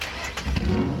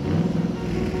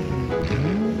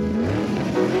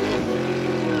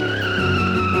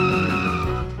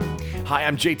Hi,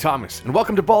 I'm Jay Thomas, and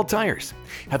welcome to Bald Tires.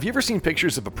 Have you ever seen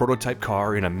pictures of a prototype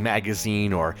car in a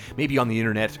magazine or maybe on the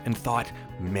internet and thought,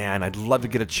 man, I'd love to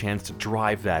get a chance to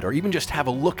drive that or even just have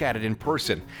a look at it in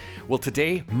person? Well,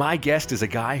 today, my guest is a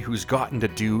guy who's gotten to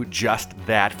do just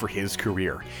that for his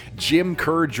career. Jim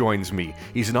Kerr joins me.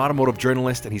 He's an automotive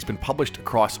journalist and he's been published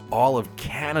across all of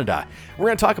Canada. We're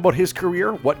going to talk about his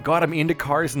career, what got him into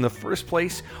cars in the first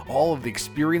place, all of the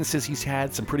experiences he's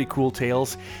had, some pretty cool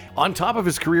tales. On top of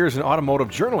his career as an automotive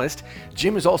journalist,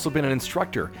 Jim has also been an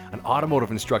instructor, an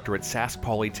automotive instructor at Sask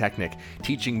Polytechnic,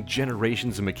 teaching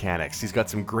generations of mechanics. He's got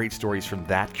some great stories from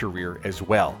that career as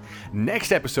well.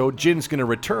 Next episode, Jim's going to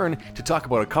return to talk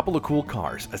about a couple of cool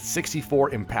cars, a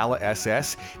 64 Impala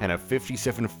SS and a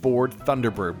 57 Ford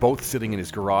Thunderbird, both sitting in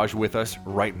his garage with us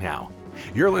right now.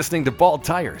 You're listening to Bald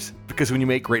Tires, because when you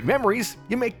make great memories,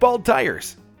 you make bald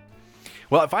tires.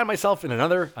 Well, I find myself in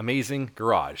another amazing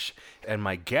garage, and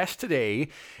my guest today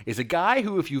is a guy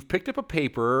who, if you've picked up a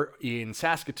paper in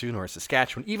Saskatoon or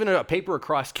Saskatchewan, even a paper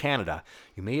across Canada,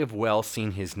 you may have well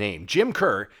seen his name. Jim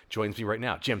Kerr joins me right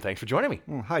now. Jim, thanks for joining me.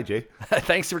 Hi, Jay.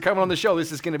 Thanks for coming on the show.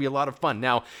 This is going to be a lot of fun.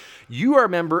 Now, you are a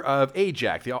member of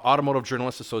AJAC, the Automotive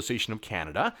Journalists Association of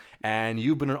Canada, and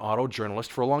you've been an auto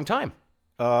journalist for a long time.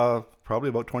 Probably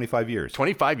about 25 years.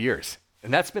 25 years.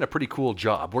 And that's been a pretty cool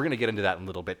job. We're going to get into that in a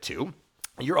little bit, too.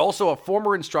 You're also a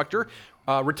former instructor,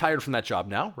 retired from that job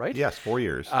now, right? Yes, 4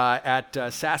 years. At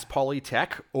Sask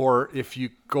Polytech, or if you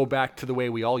go back to the way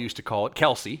we all used to call it,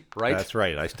 Kelsey, right? That's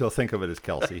right. I still think of it as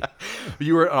Kelsey.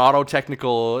 You were in auto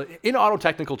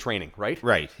technical training, right?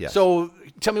 Right, yes. So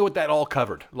tell me what that all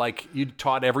covered. Like, you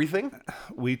taught everything?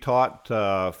 We taught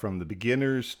from the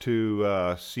beginners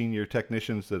to senior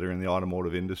technicians that are in the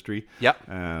automotive industry. Yep.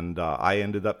 And I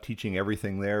ended up teaching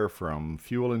everything there from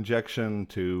fuel injection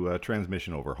to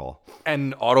transmission overhaul.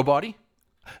 And auto body?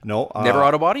 No. Never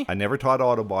auto body? I never taught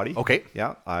auto body. Okay.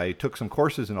 Yeah. I took some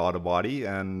courses in auto body,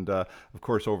 and of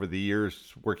course, over the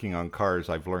years working on cars,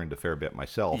 I've learned a fair bit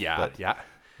myself. Yeah, but, yeah.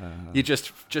 You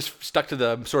just stuck to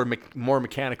the sort of more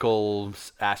mechanical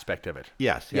aspect of it.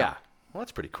 Yes. Yeah. Well,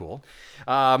 that's pretty cool.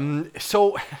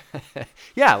 So,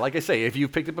 yeah, like I say, if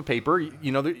you've picked up a paper,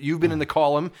 you know that you've been in the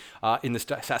column in the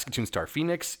Saskatoon Star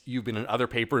Phoenix. You've been in other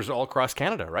papers all across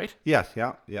Canada, right? Yes,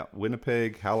 yeah.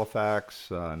 Winnipeg,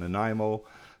 Halifax, Nanaimo,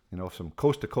 some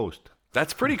coast to coast.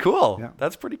 That's pretty cool. Yeah.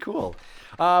 That's pretty cool.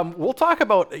 We'll talk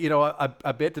about,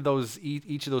 a bit of those,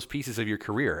 each of those pieces of your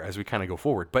career as we kind of go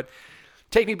forward. But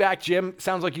take me back, Jim.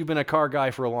 Sounds like you've been a car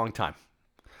guy for a long time.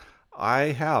 I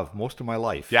have most of my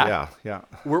life. Yeah? Yeah.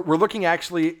 We're looking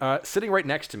actually, sitting right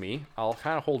next to me. I'll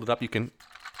kind of hold it up. You can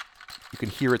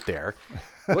hear it there.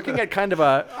 Looking at kind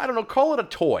of call it a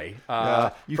toy.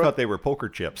 You thought they were poker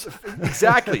chips.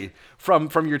 Exactly.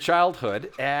 From your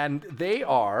childhood. And they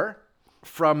are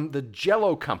from the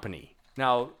Jell-O company.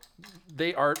 Now,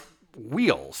 they are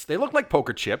wheels. They look like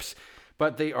poker chips,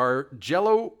 but they are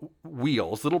Jell-O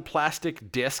wheels, little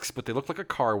plastic discs, but they look like a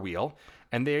car wheel.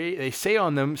 And they say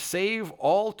on them, save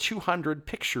all 200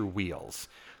 picture wheels.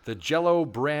 The Jell-O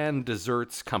brand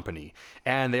desserts company.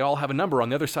 And they all have a number on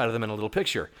the other side of them in a little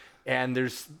picture. And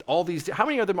there's all these. How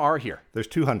many of them are here? There's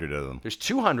 200 of them. There's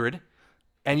 200.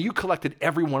 And you collected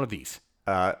every one of these.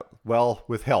 Well,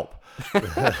 with help.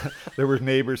 There were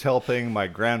neighbors helping, my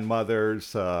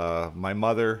grandmothers, my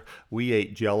mother. We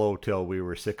ate Jell-O till we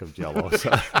were sick of Jell-O.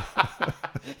 So.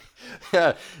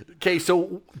 Okay,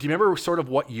 so do you remember sort of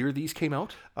what year these came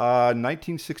out?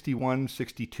 1961,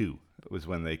 62 was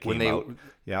when they came out.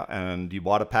 Yeah, and you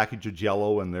bought a package of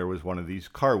Jell-O, and there was one of these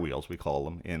car wheels, we call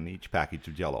them, in each package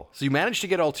of Jell-O. So you managed to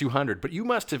get all 200, but you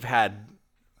must have had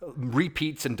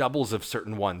repeats and doubles of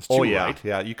certain ones too, oh, yeah, right?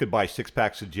 Yeah, you could buy 6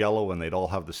 packs of Jell-O, and they'd all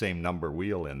have the same number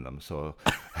wheel in them. So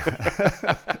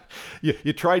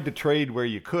you tried to trade where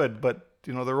you could, but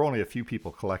there were only a few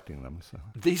people collecting them. So.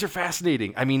 These are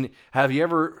fascinating. I mean, have you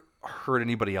ever heard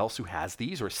anybody else who has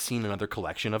these or seen another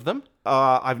collection of them?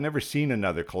 I've never seen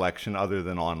another collection other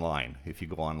than online. If you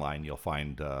go online, you'll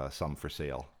find some for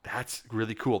sale. That's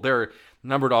really cool. They're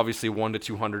numbered obviously 1 to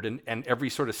 200, and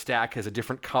every sort of stack has a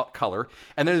different color.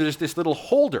 And then there's this little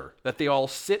holder that they all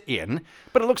sit in,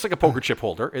 but it looks like a poker chip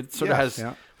holder. It sort of has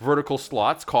vertical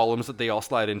slots, columns that they all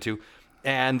slide into.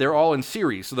 And they're all in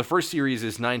series. So the first series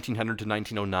is 1900 to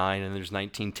 1909, and there's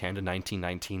 1910 to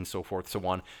 1919, so forth, so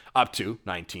on, up to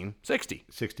 1960.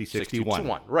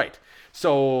 61. Right.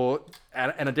 So,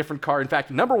 and a different car. In fact,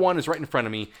 number 1 is right in front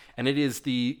of me, and it is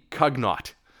the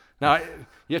Cugnaut. Now,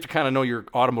 you have to kind of know your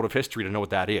automotive history to know what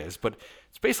that is, but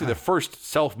It's basically the first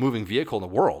self-moving vehicle in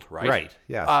the world, right? Right,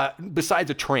 yes.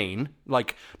 Besides a train,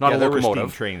 like not a there were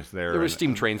locomotive. steam trains there. There were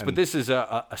steam trains, but this is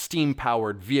a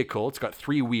steam-powered vehicle. It's got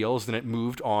 3 wheels, and it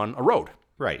moved on a road.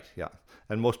 Right, yeah.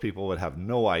 And most people would have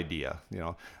no idea,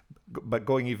 But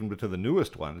going even to the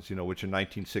newest ones, which in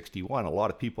 1961, a lot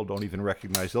of people don't even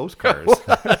recognize those cars.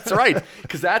 That's right,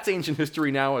 because that's ancient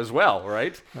history now as well,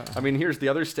 right? I mean, here's the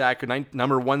other stack,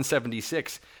 number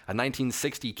 176, a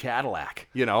 1960 Cadillac.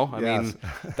 I mean,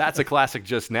 that's a classic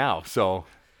just now. So,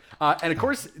 and of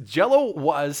course, Jell-O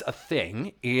was a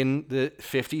thing in the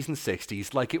 50s and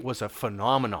 60s, like it was a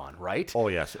phenomenon, right? Oh,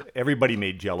 yes. Everybody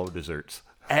made Jell-O desserts.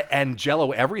 And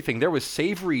Jell-O everything. There was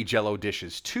savory Jell-O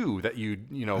dishes too that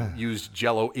used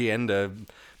Jell-O in to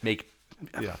make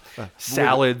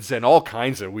salads and all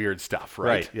kinds of weird stuff, right?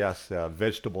 Right, yes.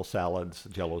 Vegetable salads,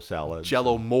 Jell-O salads.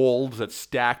 Jell-O molds that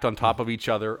stacked on top of each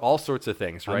other, all sorts of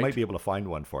things, right? I might be able to find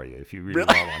one for you if you really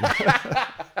want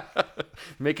one.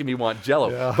 Making me want Jell-O.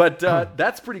 Yeah. But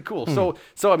that's pretty cool. So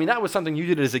I mean, that was something you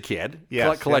did as a kid,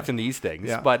 collecting these things.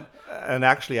 Yeah. But and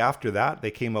actually after that,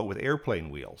 they came out with airplane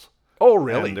wheels. Oh,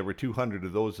 really? And there were 200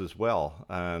 of those as well.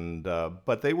 And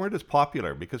but they weren't as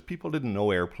popular because people didn't know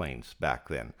airplanes back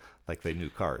then like they knew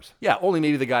cars. Yeah, only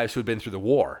maybe the guys who had been through the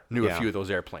war knew a few of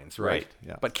those airplanes, right?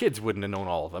 Yeah. But kids wouldn't have known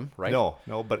all of them, right?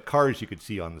 No, but cars you could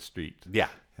see on the street. Yeah.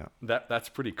 That's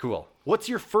pretty cool. What's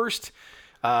your first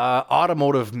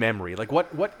automotive memory? Like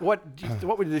what would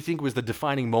you think was the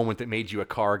defining moment that made you a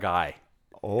car guy?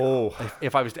 Oh.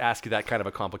 If I was to ask you that kind of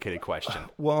a complicated question.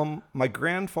 Well, my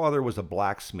grandfather was a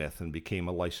blacksmith and became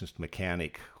a licensed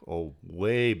mechanic,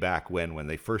 way back when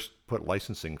they first put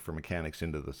licensing for mechanics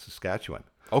into the Saskatchewan.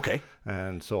 Okay.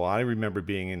 And so I remember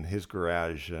being in his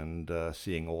garage and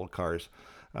seeing old cars.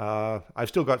 I've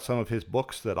still got some of his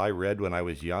books that I read when I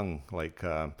was young, like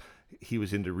he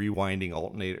was into rewinding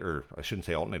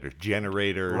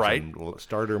generators, right, and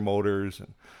starter motors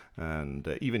and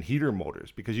even heater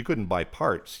motors, because you couldn't buy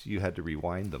parts, you had to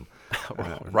rewind them.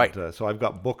 Right. So I've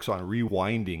got books on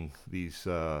rewinding these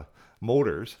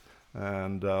motors.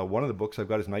 And one of the books I've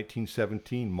got is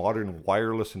 1917, Modern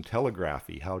Wireless and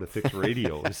Telegraphy, How to Fix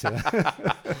Radios.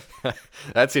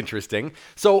 That's interesting.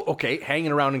 So, okay,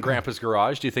 hanging around in Grandpa's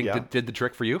garage, do you think did the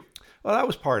trick for you? Well, that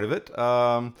was part of it.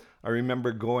 I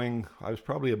remember I was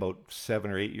probably about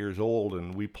 7 or 8 years old,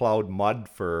 and we plowed mud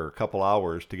for a couple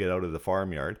hours to get out of the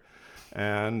farmyard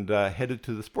and headed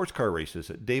to the sports car races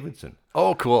at Davidson.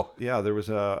 Oh, cool. Yeah, there was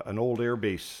an old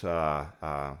airbase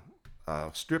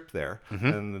strip there,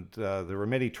 and there were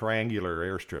many triangular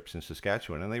airstrips in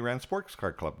Saskatchewan, and they ran sports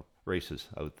car club races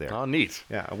out there. Oh, neat.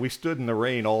 Yeah, we stood in the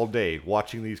rain all day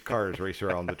watching these cars race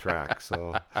around the track.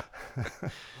 So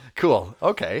cool.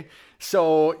 Okay.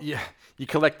 So you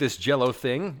collect this Jell-O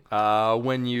thing.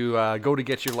 When you go to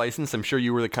get your license, I'm sure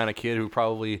you were the kind of kid who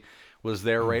probably was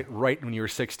there right when you were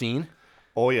 16.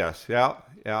 Oh, yes. Yeah.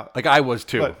 Like I was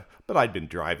too. But I'd been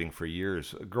driving for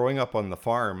years. Growing up on the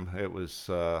farm, it was,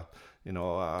 I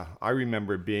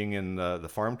remember being in the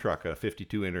farm truck, a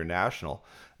 52 International,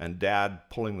 and Dad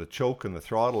pulling the choke and the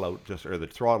throttle out, the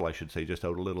throttle, I should say, just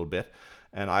out a little bit.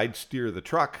 And I'd steer the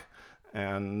truck,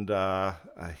 and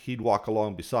he'd walk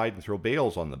along beside and throw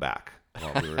bales on the back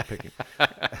while we were picking.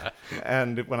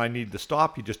 And when I needed to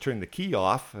stop, you just turn the key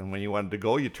off. And when you wanted to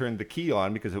go, you turned the key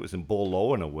on because it was in bull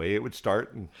low, and away it would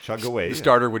start and chug away. The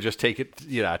starter would just take it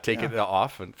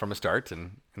off from a start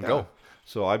and go.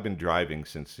 So I've been driving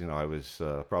since, I was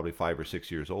probably 5 or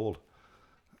 6 years old.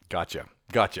 Gotcha.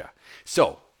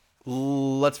 So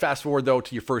let's fast forward, though,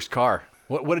 to your first car.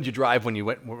 What did you drive when you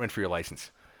went for your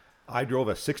license? I drove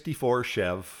a 64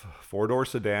 Chev 4-door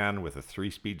sedan with a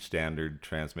 3-speed standard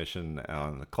transmission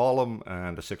on the column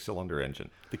and a 6-cylinder engine.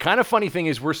 The kind of funny thing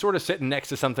is we're sort of sitting next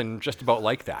to something just about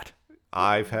like that.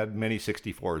 I've had many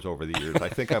 64s over the years. I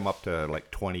think I'm up to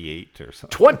like 28 or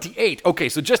something. 28. Okay,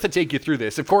 so just to take you through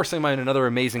this, of course, I'm in another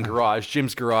amazing garage.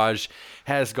 Jim's garage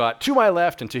has got, to my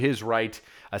left and to his right,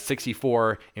 a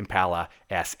 64 Impala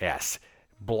SS.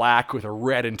 Black with a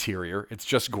red interior. It's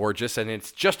just gorgeous, and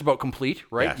it's just about complete,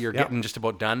 right? Yes, You're getting just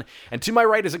about done. And to my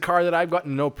right is a car that I've gotten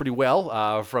to know pretty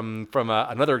well from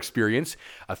another experience,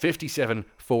 a 57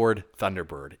 Ford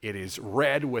Thunderbird. It is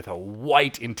red with a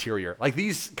white interior. Like,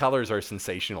 these colors are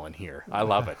sensational in here. I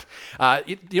love it.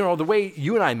 The way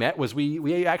you and I met was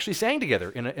we actually sang together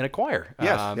in a choir.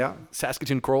 Yes,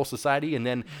 Saskatoon Choral Society. And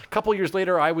then a couple years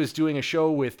later, I was doing a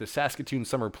show with the Saskatoon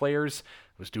Summer Players.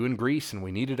 Was doing Grease, and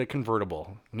we needed a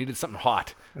convertible. We needed something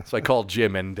hot. So I called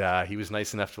Jim, and he was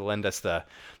nice enough to lend us the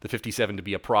 57 to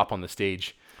be a prop on the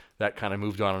stage. That kind of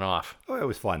moved on and off. Oh, it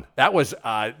was fun. That was,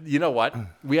 you know what?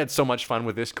 We had so much fun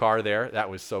with this car there.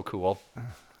 That was so cool.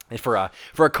 And for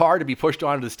a car to be pushed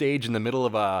onto the stage in the middle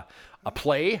of a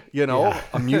play,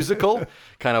 a musical,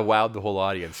 kind of wowed the whole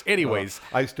audience. Anyways,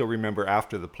 I still remember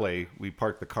after the play, we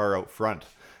parked the car out front,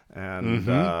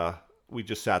 and we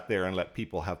just sat there and let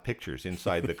people have pictures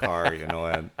inside the car,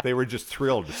 and they were just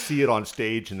thrilled to see it on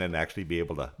stage and then actually be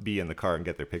able to be in the car and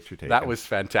get their picture taken. that was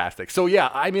fantastic. So yeah,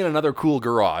 I'm in another cool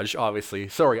garage, obviously.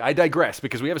 Sorry, I digress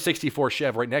because we have a 64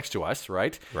 Chev right next to us,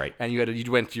 right? Right. And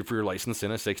you went for your license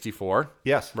in a 64.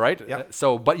 Yes. Right? Yep.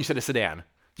 But you said a sedan.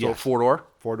 So Yes. 4-door?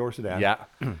 4-door sedan. Yeah.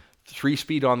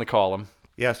 3-speed on the column.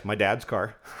 Yes, my dad's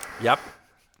car. Yep.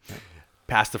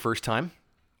 Passed the first time?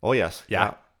 Oh, yes.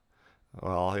 Yeah.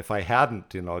 Well, if I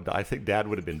hadn't, I think Dad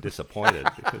would have been disappointed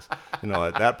because,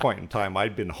 at that point in time,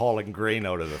 I'd been hauling grain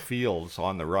out of the fields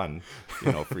on the run,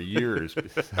 for years.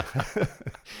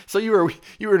 So you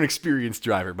were an experienced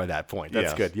driver by that point. That's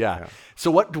Yes, good. Yeah. yeah.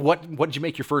 So what did you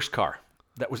make your first car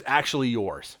that was actually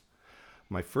yours?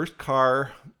 My first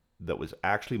car that was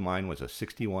actually mine was a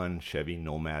 61 Chevy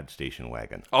Nomad station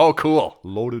wagon, Oh, cool.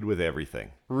 loaded with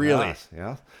everything. Really? Yes.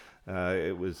 Yeah.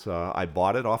 It was. I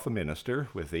bought it off a Minister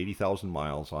with 80,000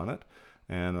 miles on it,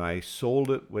 and I sold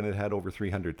it when it had over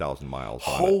 300,000 miles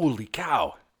on it. Holy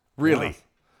cow. Really? Yeah.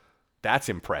 That's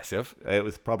impressive. It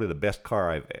was probably the best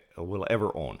car I will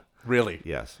ever own. Really?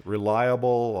 Yes,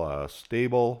 reliable,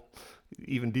 stable,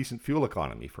 even decent fuel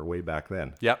economy for way back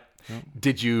then. Yep.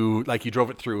 Did you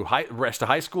drove it through rest of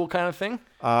high school kind of thing?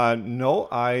 No,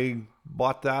 I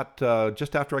bought that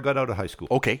just after I got out of high school.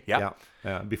 Okay. Yeah.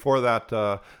 Before that,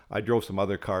 I drove some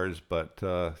other cars, but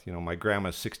my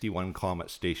grandma's 61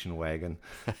 Comet station wagon.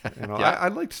 I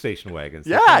liked station wagons.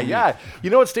 Yeah.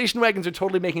 You know what? Station wagons are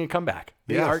totally making a comeback.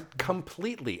 They Yes. are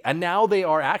completely. And now they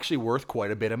are actually worth quite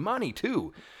a bit of money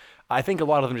too. I think a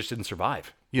lot of them just didn't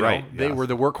survive. Right, They yes. were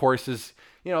the workhorses.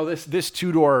 This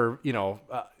 2-door,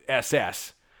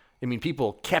 SS. I mean,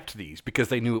 people kept these because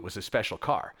they knew it was a special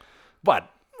car. But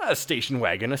a station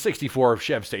wagon, a 64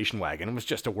 Chev station wagon, was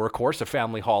just a workhorse, a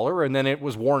family hauler, and then it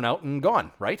was worn out and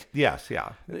gone, right? Yes,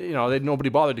 yeah. Nobody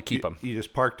bothered to keep them. You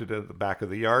just parked it at the back of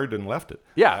the yard and left it.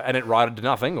 Yeah, and it rotted to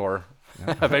nothing or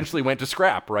eventually went to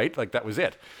scrap, right? Like that was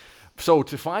it. So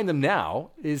to find them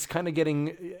now is kind of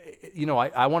getting,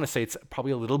 I want to say it's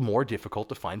probably a little more difficult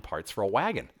to find parts for a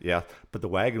wagon. Yeah, but the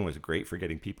wagon was great for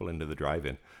getting people into the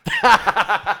drive-in.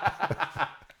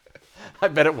 I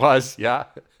bet it was, yeah.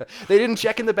 They didn't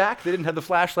check in the back? They didn't have the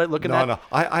flashlight looking at? No.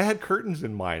 I had curtains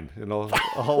in mind,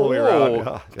 all the way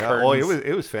around. Yeah. Oh,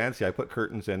 it was fancy. I put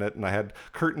curtains in it, and I had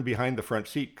curtain behind the front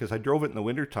seat because I drove it in the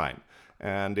wintertime.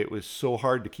 And it was so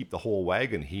hard to keep the whole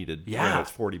wagon heated when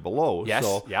it's 40 below. Yes,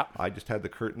 So yeah. I just had the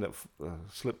curtain that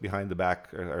slipped behind the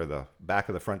back or the back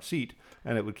of the front seat,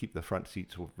 and it would keep the front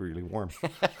seats really warm.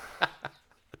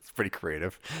 It's pretty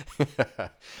creative.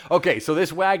 Okay, so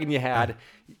this wagon you had,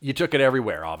 you took it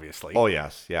everywhere, obviously. Oh,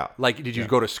 yes, yeah. Like, did you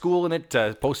go to school in it,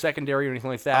 post-secondary or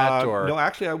anything like that? Or No,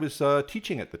 actually, I was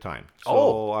teaching at the time. So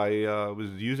Oh. I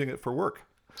was using it for work.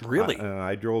 Really? And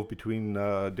I drove between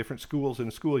different schools in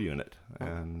a school unit,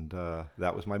 and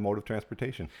that was my mode of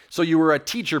transportation. So you were a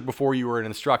teacher before you were an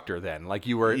instructor then? Like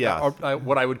you were Yes.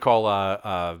 what I would call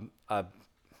a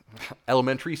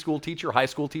elementary school teacher, high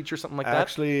school teacher, something like that?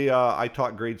 Actually, I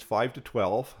taught grades 5 to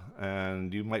 12,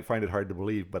 and you might find it hard to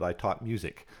believe, but I taught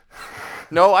music.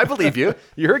 No, I believe you.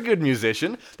 You're a good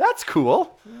musician. That's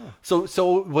cool. Yeah.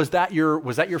 So was that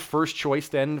your first choice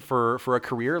then for a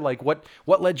career? Like what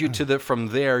led you to from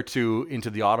there into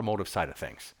the automotive side of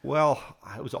things? Well,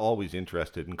 I was always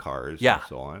interested in cars Yeah. and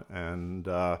so on, and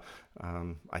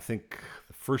I think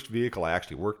the first vehicle I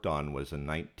actually worked on was a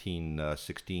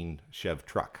 1916 Chev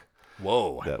truck.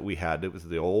 Whoa. That we had. It was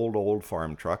the old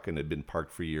farm truck, and it had been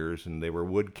parked for years, and they were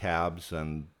wood cabs,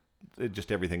 and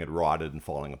everything had rotted and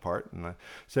falling apart. And I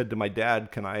said to my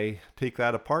dad, "Can I take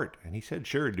that apart?" And he said,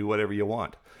 "Sure, do whatever you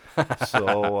want."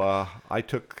 So I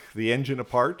took the engine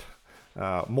apart,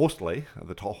 mostly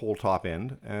the whole top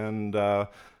end, and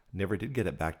never did get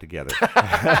it back together.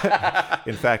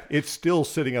 In fact, it's still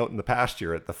sitting out in the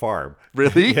pasture at the farm.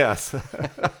 Really? Yes.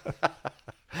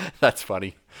 That's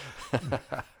funny.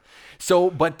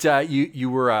 So, but you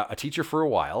were a teacher for a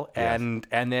while, and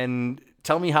then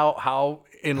tell me how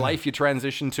in life you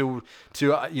transitioned to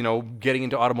getting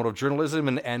into automotive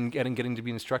journalism and getting to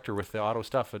be an instructor with the auto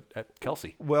stuff at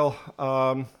Kelsey. Well,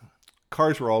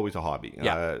 cars were always a hobby.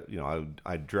 Yeah.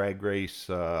 I'd drag race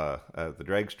at the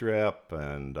drag strip,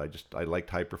 and I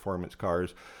liked high performance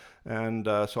cars, and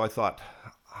so I thought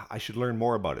I should learn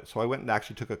more about it. So I went and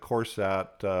actually took a course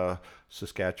at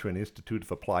Saskatchewan Institute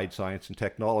of Applied Science and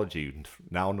Technology,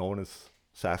 now known as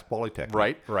Sask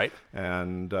Polytechnic. Right.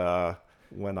 And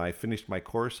when I finished my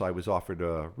course, I was offered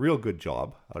a real good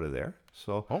job out of there.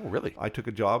 So Oh, really? I took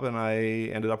a job and I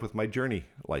ended up with my journey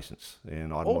license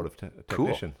in automotive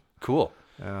technician. Cool.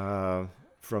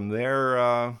 From there,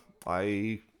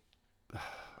 I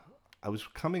was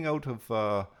coming out of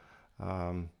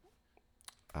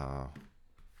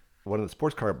one of the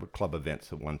sports car club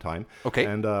events at one time. Okay.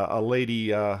 And a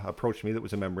lady approached me that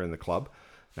was a member in the club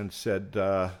and said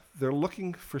they're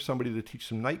looking for somebody to teach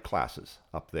some night classes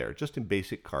up there, just in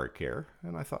basic car care.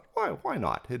 And I thought, why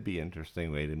not? It'd be an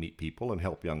interesting way to meet people and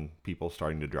help young people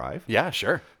starting to drive. Yeah,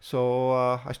 sure. So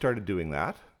I started doing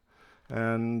that.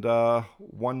 And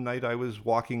one night I was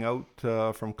walking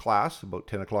out from class about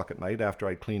 10 o'clock at night after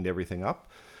I'd cleaned everything up.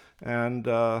 And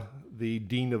the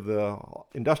dean of the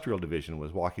industrial division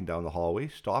was walking down the hallway,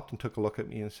 stopped and took a look at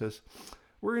me and says,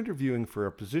 "We're interviewing for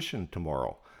a position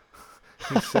tomorrow."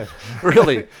 He said,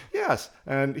 Really? "Yes."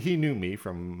 And he knew me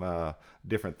from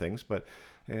different things, but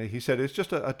he said, "It's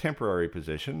just a temporary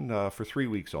position for 3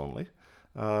 weeks only.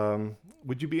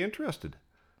 Would you be interested?"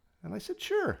 And I said,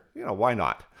 "Sure, why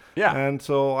not?" Yeah. And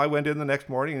so I went in the next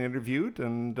morning and interviewed,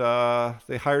 and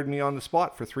they hired me on the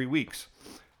spot for 3 weeks.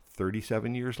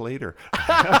 37 years later,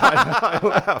 I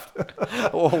left.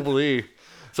 Holy.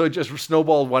 So it just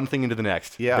snowballed one thing into the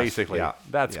next, Yes, basically. yeah,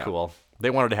 That's yeah. cool. They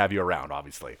wanted to have you around,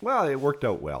 obviously. Well, it worked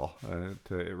out well.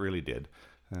 It really did.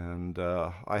 And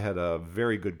I had a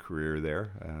very good career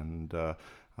there. And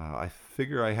I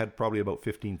figure I had probably about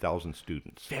 15,000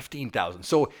 students. 15,000.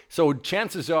 So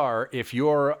chances are, if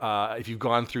you've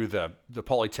gone through the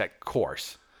Polytech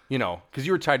course, because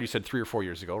you retired, you said 3 or 4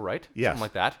 years ago, right? Yes. Something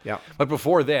like that. Yeah. But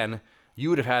before then, you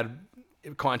would have had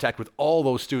contact with all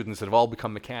those students that have all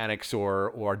become mechanics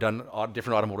or done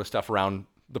different automotive stuff around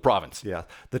the province. Yeah.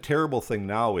 The terrible thing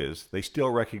now is they still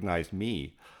recognize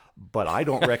me, but I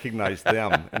don't recognize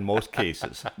them in most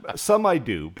cases. Some I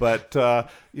do, but,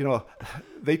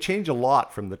 they change a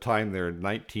lot from the time they're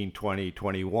 19, 20,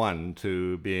 21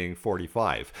 to being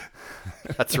 45.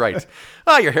 That's right.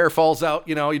 Your hair falls out,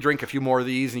 you drink a few more of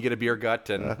these and you get a beer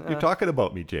gut. And You're talking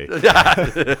about me, Jay.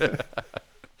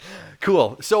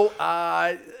 Cool. So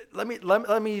let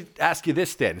me ask you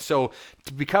this then. So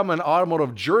to become an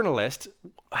automotive journalist,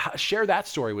 share that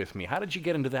story with me. How did you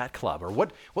get into that club, or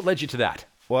what led you to that?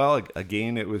 Well,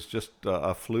 again, it was just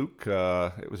a fluke.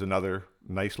 It was another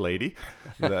nice lady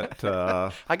that...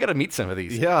 I got to meet some of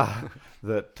these. Yeah,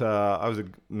 that I was a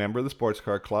member of the sports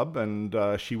car club, and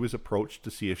she was approached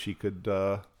to see if she could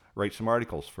write some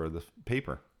articles for the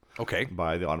paper. Okay.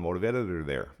 By the automotive editor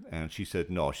there. And she said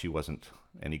no, she wasn't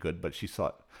any good, but she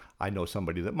thought, I know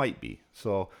somebody that might be.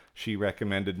 So she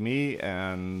recommended me,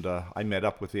 and I met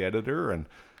up with the editor,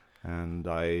 and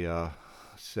I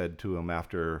said to him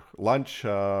after lunch,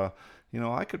 I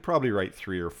could probably write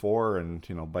 3 or 4,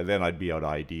 and by then I'd be out of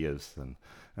ideas and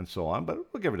so on, but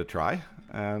we'll give it a try.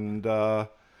 And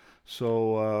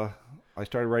so I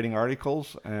started writing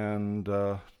articles, and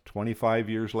 25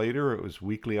 years later, it was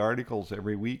weekly articles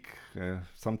every week,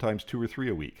 sometimes 2 or 3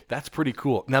 a week. That's pretty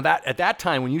cool. Now that at that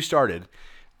time when you started,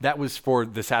 that was for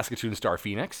the Saskatoon Star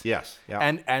Phoenix. Yes. Yeah.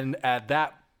 And at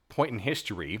that point in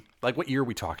history, like what year are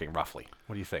we talking roughly?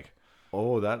 What do you think?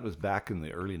 Oh, that was back in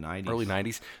the early 90s. Early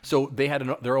 90s. So they had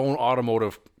their own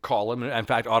automotive column, in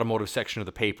fact, automotive section of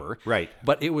the paper. Right.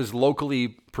 But it was locally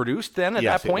produced then at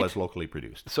that point? Yes, it was locally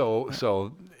produced. So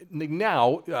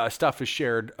now stuff is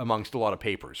shared amongst a lot of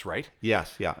papers, right?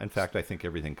 Yes, yeah. In fact, I think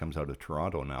everything comes out of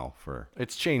Toronto now for...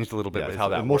 It's changed a little bit with how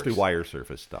that mostly works. wire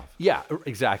surface stuff. Yeah,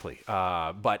 exactly.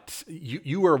 But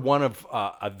you were one of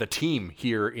the team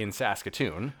here in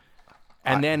Saskatoon.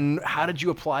 And then how did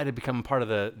you apply to become part of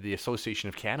the Association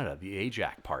of Canada, the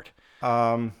AJAC part?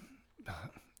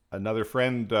 Another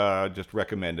friend just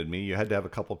recommended me. You had to have a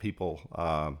couple people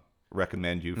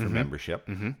recommend you for membership,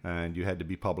 and you had to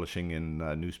be publishing in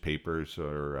newspapers,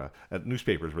 or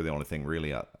newspapers were the only thing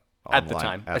really at online the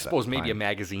time. I suppose maybe a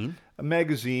magazine. A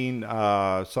magazine,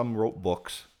 some wrote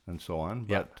books and so on,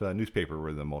 but newspaper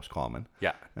were the most common.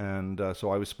 Yeah. And so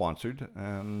I was sponsored,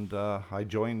 and I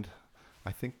joined,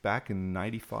 I think, back in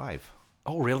 95.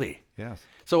 Oh, really? Yes.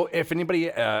 So if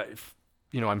anybody,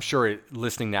 I'm sure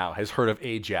listening now has heard of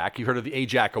AJAC. You've heard of the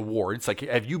AJAC Awards. Like,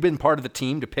 have you been part of the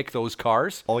team to pick those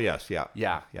cars? Oh, yes. Yeah.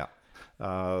 Yeah. Yeah.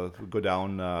 We go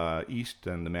down east,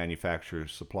 and the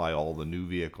manufacturers supply all the new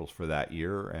vehicles for that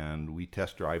year, and we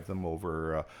test drive them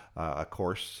over a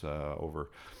course over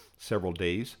several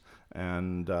days,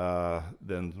 and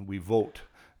then we vote,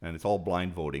 and it's all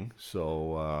blind voting,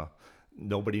 so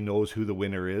nobody knows who the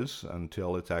winner is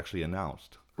until it's actually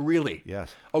announced. Really?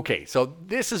 Yes. Okay, so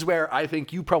this is where I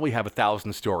think you probably have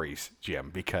 1,000 stories,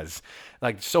 Jim, because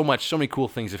like so many cool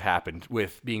things have happened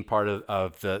with being part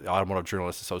of the Automotive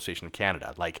Journalists Association of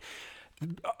Canada. Like,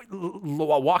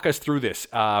 walk us through this.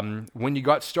 When you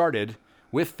got started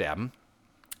with them,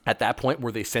 at that point,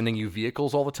 were they sending you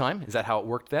vehicles all the time? Is that how it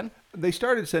worked then? They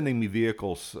started sending me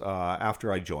vehicles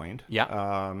after I joined.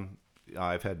 Yeah.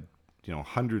 I've had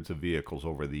hundreds of vehicles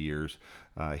over the years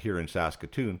here in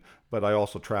Saskatoon, but I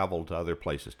also traveled to other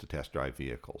places to test drive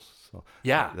vehicles. So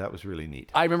Yeah. that was really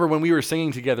neat. I remember when we were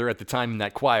singing together at the time in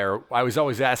that choir, I was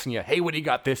always asking you, "Hey, what do you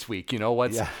got this week?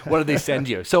 What did they send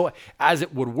you?" So as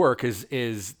it would work is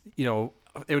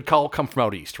it would all come from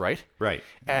out east, right? Right.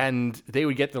 And they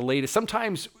would get the latest.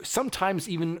 Sometimes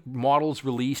even models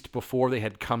released before they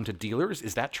had come to dealers.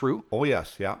 Is that true? Oh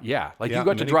yes, yeah. Yeah, like Yeah, you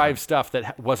got to many drive times. stuff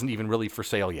that wasn't even really for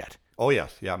sale yet. Oh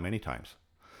yes, yeah, many times.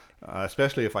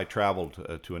 Especially if I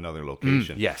traveled to another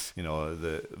location. yes.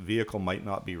 The vehicle might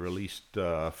not be released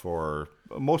for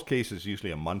most cases,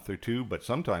 usually a month or two, but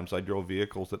sometimes I drove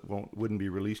vehicles that wouldn't be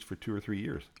released for 2 or 3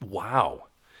 years. Wow.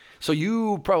 So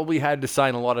you probably had to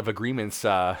sign a lot of agreements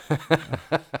Well,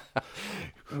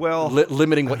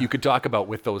 limiting what you could talk about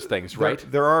with those things, right?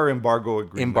 There are embargo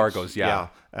agreements. Embargoes, yeah.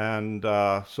 And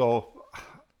so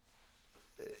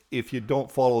if you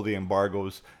don't follow the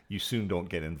embargoes, you soon don't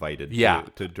get invited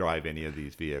to drive any of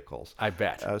these vehicles. I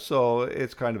bet. So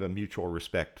it's kind of a mutual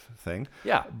respect thing.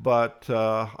 Yeah. But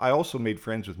I also made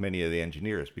friends with many of the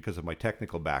engineers because of my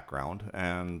technical background,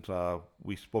 and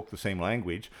we spoke the same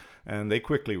language. And they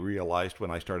quickly realized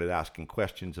when I started asking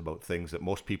questions about things that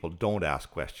most people don't ask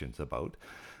questions about,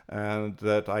 and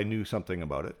that I knew something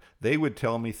about it. They would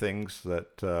tell me things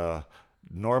that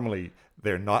normally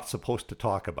they're not supposed to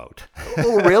talk about.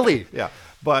 Oh, really? Yeah,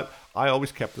 but I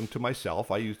always kept them to myself.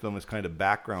 I used them as kind of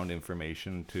background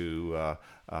information to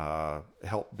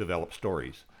help develop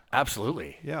stories.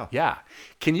 Absolutely. Yeah. Yeah.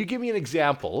 Can you give me an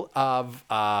example of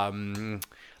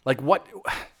like what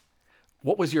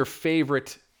was your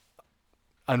favorite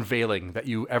unveiling that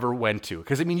you ever went to?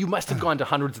 Because I mean, you must have gone to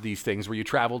hundreds of these things where you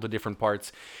traveled to different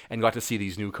parts and got to see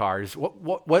these new cars.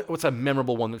 What's a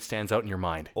memorable one that stands out in your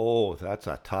mind? Oh, that's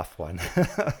a tough one.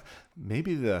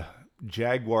 Maybe the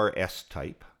Jaguar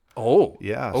S-Type. Oh,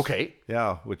 Yes. Okay.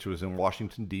 Yeah, which was in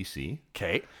Washington, D.C.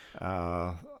 Okay.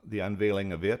 The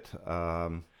unveiling of it.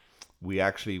 We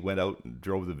actually went out and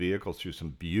drove the vehicle through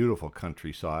some beautiful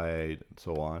countryside and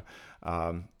so on.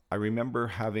 I remember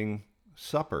having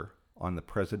supper on the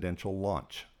presidential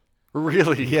launch.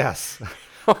 Really? Yes.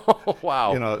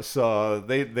 Wow. So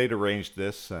they'd arranged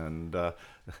this, and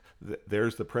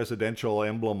there's the presidential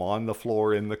emblem on the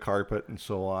floor in the carpet and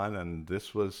so on. And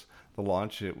this was the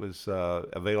launch. It was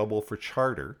available for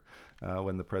charter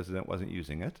when the president wasn't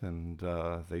using it, and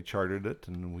they chartered it,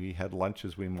 and we had lunch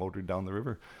as we motored down the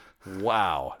river.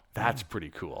 Wow. That's pretty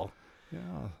cool.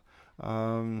 Yeah.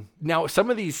 Now,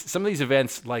 some of these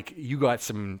events, like you got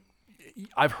some.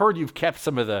 I've heard you've kept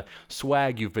some of the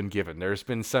swag you've been given. There's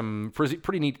been some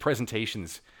pretty neat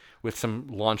presentations with some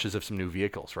launches of some new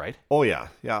vehicles, right? Oh yeah,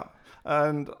 yeah.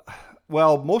 And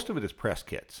well, most of it is press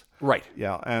kits. Right.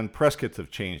 Yeah, and press kits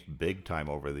have changed big time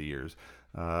over the years.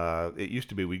 It used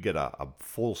to be we'd get a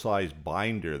full-size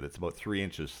binder that's about 3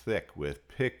 inches thick with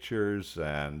pictures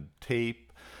and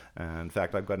tape. And in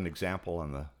fact, I've got an example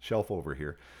on the shelf over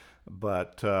here.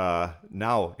 But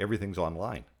now everything's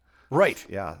online. Right.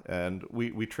 Yeah, and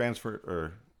we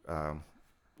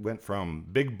went from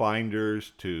big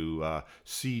binders to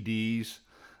CDs.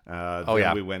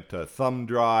 Then we went to thumb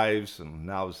drives, and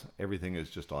now everything is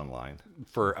just online.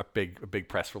 For a big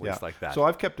press release like that. So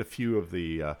I've kept a few of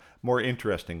the more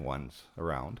interesting ones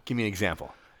around. Give me an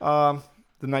example. The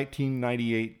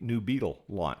 1998 New Beetle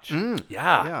launch. Yeah.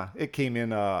 Yeah, it came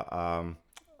in a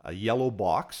yellow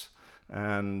box,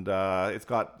 and it's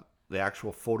got the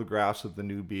actual photographs of the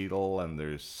new Beetle, and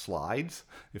there's slides,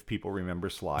 if people remember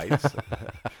slides,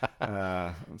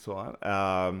 and so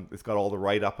on. It's got all the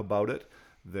write-up about it.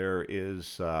 There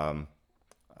is a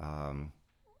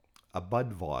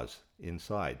bud vase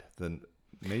inside.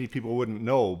 Many people wouldn't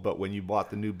know, but when you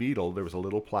bought the new Beetle, there was a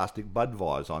little plastic bud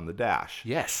vase on the dash.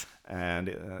 Yes. And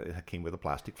it came with a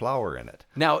plastic flower in it.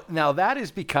 Now that is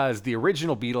because the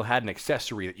original Beetle had an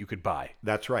accessory that you could buy.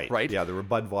 That's right. Right? Yeah, there were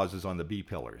bud vases on the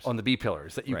B-pillars. On the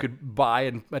B-pillars that you Right. could buy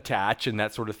and attach and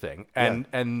that sort of thing. And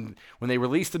when they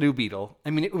released the new Beetle,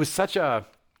 I mean, it was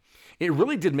it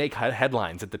really did make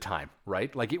headlines at the time,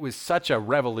 right? Like it was such a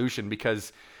revolution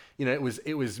because it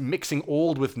was mixing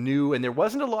old with new, and there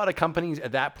wasn't a lot of companies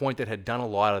at that point that had done a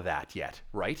lot of that yet,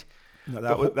 right?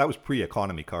 No, that was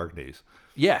pre-economy car days.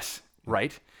 Yes,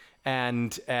 right.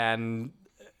 And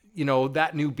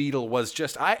that new Beetle was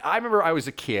just, I remember I was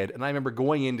a kid and I remember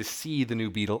going in to see the new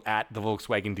Beetle at the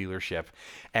Volkswagen dealership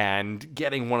and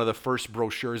getting one of the first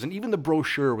brochures. And even the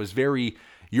brochure was very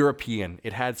European.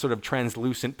 It had sort of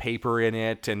translucent paper in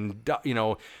it, and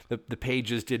the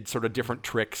pages did sort of different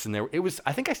tricks. And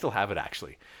I think I still have it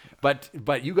actually, but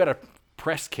you got a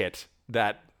press kit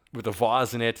that with a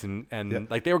vase in it, and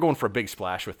like they were going for a big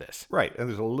splash with this. Right, and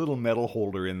there's a little metal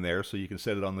holder in there so you can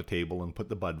set it on the table and put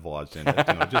the bud vase in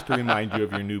it, just to remind you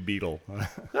of your new Beetle.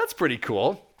 That's pretty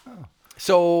cool. Oh.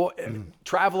 So,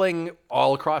 traveling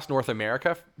all across North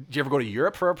America, did you ever go to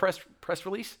Europe for a press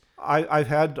release? I've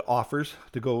had offers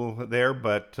to go there,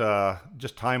 but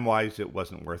just time-wise, it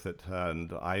wasn't worth it.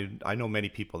 And I know many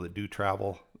people that do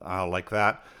travel like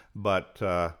that, but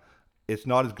it's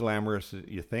not as glamorous as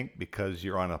you think, because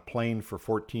you're on a plane for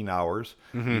 14 hours.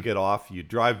 Mm-hmm. You get off, you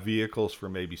drive vehicles for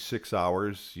maybe 6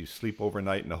 hours, you sleep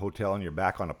overnight in a hotel, and you're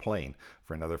back on a plane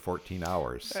for another 14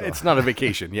 hours. So. It's not a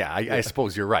vacation. Yeah, I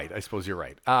suppose you're right.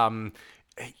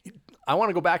 I want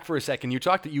to go back for a second. You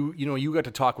talked that you got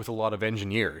to talk with a lot of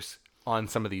engineers on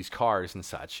some of these cars and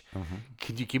such. Mm-hmm.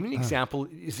 Could you give me an example?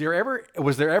 Was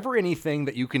there ever anything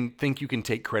that you can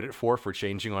take credit for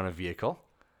changing on a vehicle?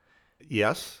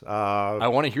 Yes. I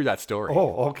want to hear that story.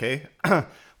 Oh, okay.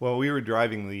 Well, we were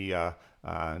driving the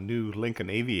new Lincoln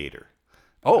Aviator.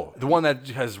 Oh, the one that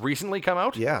has recently come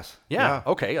out? Yes. Yeah.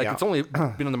 Okay. It's only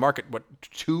been on the market,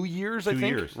 2 years, I think? 2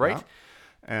 years, right? Yeah.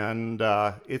 And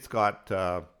it's got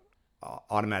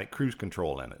automatic cruise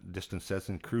control in it. Distance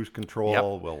sensing cruise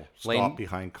control will stop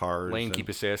behind cars. Lane keep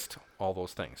assist, all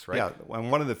those things, right? Yeah.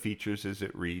 And one of the features is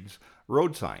it reads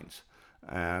road signs.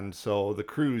 And so the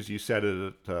cruise, you set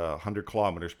it at 100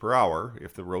 kilometers per hour.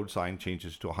 If the road sign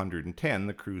changes to 110,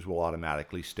 the cruise will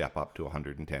automatically step up to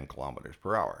 110 kilometers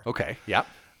per hour. Okay, yeah.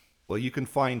 Well, you can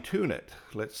fine tune it.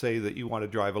 Let's say that you want to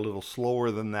drive a little slower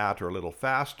than that or a little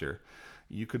faster.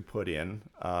 You could put in,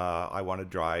 I want to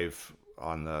drive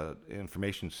on the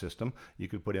information system. You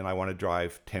could put in, I want to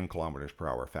drive 10 kilometers per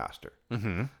hour faster.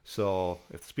 Mm-hmm. So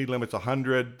if the speed limit's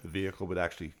 100, the vehicle would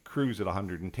actually cruise at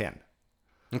 110.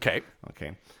 Okay.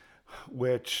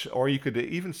 Or you could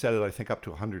even set it, I think, up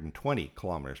to 120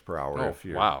 kilometers per hour if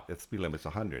the speed limit's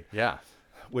 100. Yeah.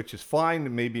 Which is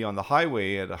fine maybe on the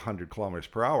highway at 100 kilometers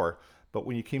per hour, but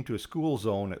when you came to a school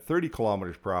zone at 30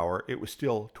 kilometers per hour, it was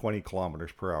still 20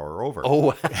 kilometers per hour over.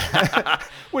 Oh.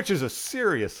 Which is a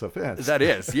serious offense. That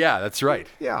is. Yeah, that's right.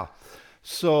 Yeah.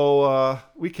 So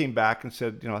we came back and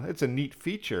said, it's a neat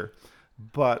feature,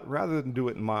 but rather than do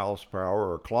it in miles per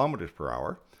hour or kilometers per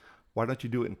hour, why don't you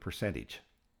do it in percentage?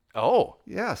 Oh.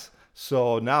 Yes.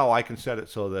 So now I can set it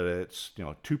so that it's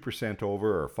 2%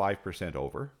 over or 5%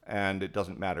 over, and it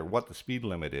doesn't matter what the speed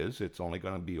limit is. It's only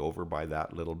going to be over by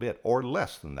that little bit, or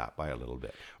less than that by a little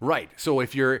bit. Right. So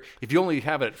if you only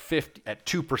have it at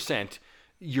 2%,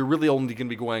 you're really only going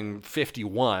to be going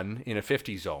 51 in a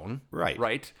 50 zone. Right.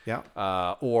 Right. Yeah.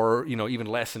 Or even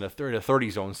less in a 30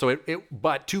 zone. So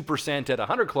but 2% at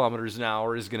 100 kilometers an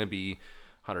hour is going to be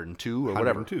 102 or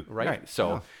whatever, right?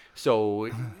 So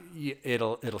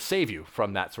it'll save you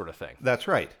from that sort of thing. That's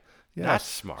right. Yes. That's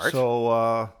smart.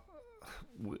 So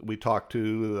we talked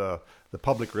to the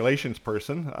public relations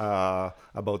person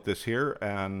about this here,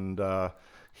 and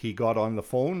he got on the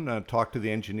phone and talked to the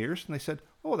engineers, and they said,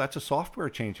 "Oh, that's a software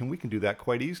change, and we can do that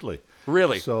quite easily."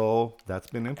 Really? So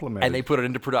that's been implemented, and they put it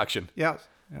into production. Yes.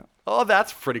 Yeah. Oh,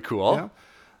 that's pretty cool.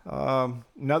 Yeah.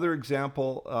 Another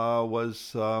example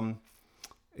was.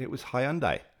 It was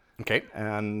Hyundai. Okay.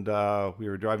 And we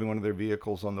were driving one of their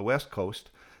vehicles on the West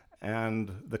Coast,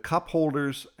 and the cup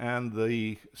holders and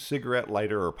the cigarette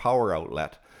lighter or power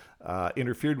outlet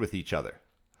interfered with each other.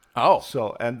 Oh.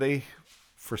 So, and they,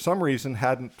 for some reason,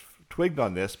 hadn't twigged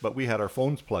on this, but we had our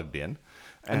phones plugged in.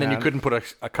 And then you couldn't put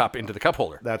a cup into the cup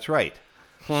holder. That's right.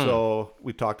 So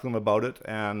we talked to them about it,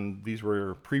 and these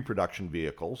were pre-production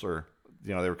vehicles, or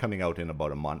they were coming out in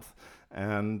about a month.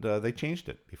 And they changed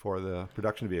it before the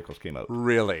production vehicles came out.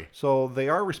 Really? So they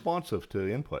are responsive to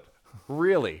input.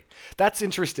 Really? That's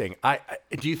interesting.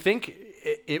 Do you think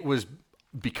it was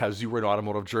because you were an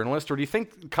automotive journalist, or do you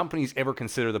think companies ever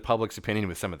consider the public's opinion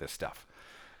with some of this stuff?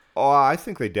 Oh, I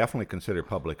think they definitely consider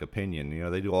public opinion.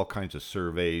 They do all kinds of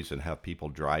surveys and have people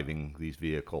driving these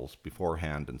vehicles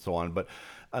beforehand and so on. But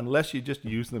unless you just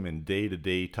use them in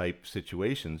day-to-day type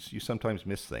situations, you sometimes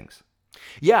miss things.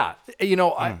 Yeah,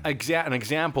 an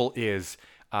example is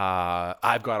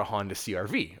I've got a Honda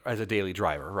CR-V as a daily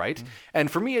driver, right?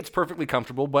 And for me, it's perfectly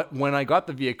comfortable. But when I got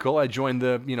the vehicle, I joined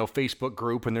the Facebook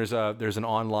group, and there's an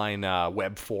online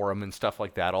web forum and stuff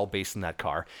like that, all based in that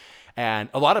car. And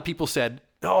a lot of people said,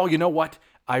 "Oh, you know what?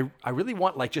 I really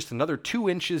want like just another 2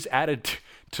 inches added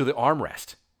to the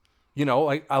armrest. You know,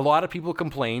 like a lot of people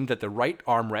complained that the right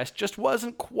armrest just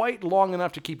wasn't quite long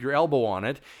enough to keep your elbow on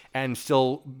it and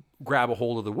still grab a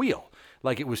hold of the wheel.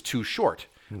 Like it was too short.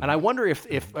 And I wonder if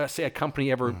say a company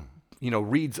ever,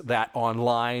 reads that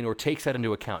online or takes that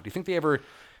into account. Do you think they ever?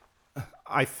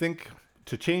 I think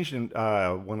to change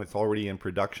when it's already in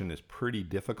production is pretty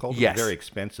difficult. Yes. It's very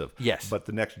expensive. Yes. But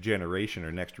the next generation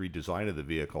or next redesign of the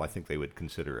vehicle, I think they would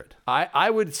consider it. I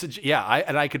would suggest,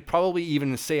 and I could probably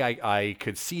even say I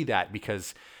could see that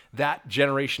because that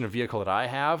generation of vehicle that I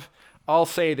have, I'll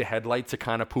say the headlights are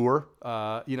kind of poor.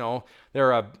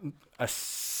 They're a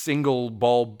single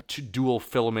bulb dual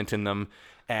filament in them,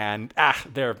 and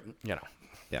they're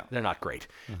they're not great.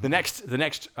 The next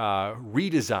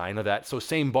redesign of that, so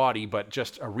same body but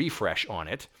just a refresh on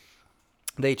it,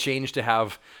 they changed to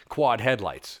have quad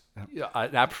headlights,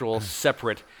 an actual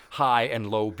separate high and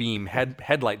low beam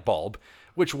headlight bulb,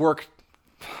 which worked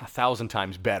 1,000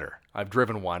 times better. I've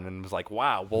driven one and was like,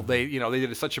 wow. Well, they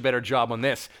did such a better job on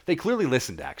this. They clearly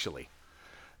listened, actually.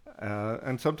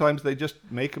 And sometimes they just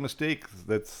make a mistake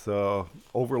that's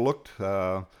overlooked.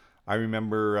 I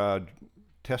remember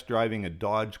test driving a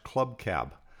Dodge Club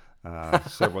Cab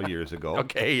several years ago.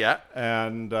 Okay, yeah.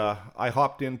 And I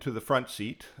hopped into the front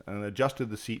seat and adjusted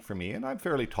the seat for me. And I'm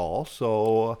fairly tall,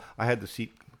 so I had the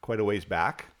seat quite a ways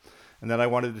back. And then I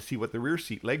wanted to see what the rear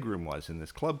seat legroom was in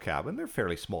this Club Cab. And they're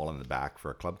fairly small in the back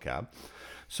for a Club Cab.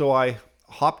 So I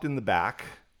hopped in the back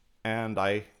and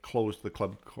I closed the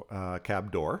Club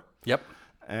Cab door. Yep.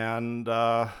 And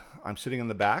I'm sitting in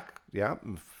the back. Yeah,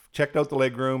 checked out the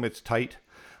legroom. It's tight.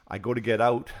 I go to get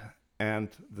out, and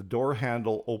the door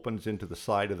handle opens into the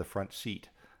side of the front seat,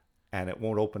 and it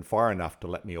won't open far enough to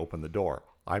let me open the door.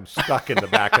 I'm stuck in the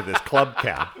back of this Club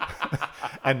Cab,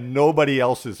 and nobody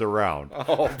else is around.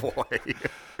 Oh, boy.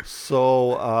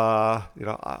 So,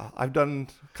 I've done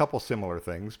a couple similar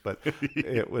things, but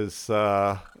it was,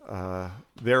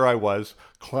 there I was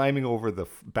climbing over the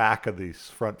back of these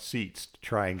front seats to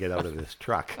try and get out of this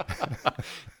truck.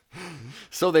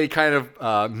 So they kind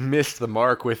of missed the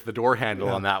mark with the door handle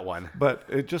on that one. But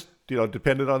it just,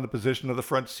 depended on the position of the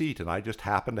front seat, and I just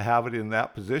happened to have it in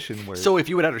that position where... So if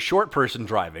you would have had a short person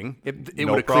driving, it No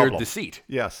would have cleared problem. the seat.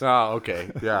 Yes. Oh,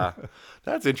 okay. Yeah.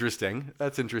 That's interesting.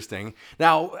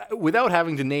 Now, without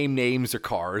having to name names or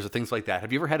cars or things like that,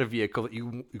 have you ever had a vehicle that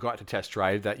you got to test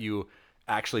drive that you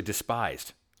actually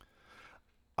despised?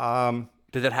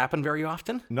 Did that happen very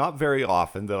often? Not very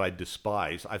often that I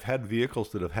despise. I've had vehicles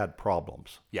that have had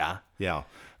problems. Yeah. Yeah.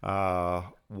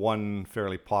 One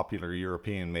fairly popular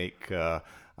European make, I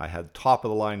had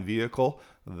top-of-the-line vehicle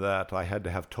that I had to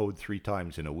have towed 3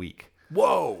 times in a week.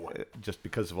 Whoa. Just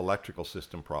because of electrical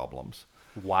system problems.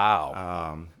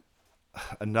 Wow.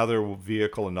 Another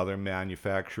vehicle, another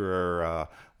manufacturer,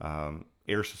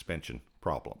 air suspension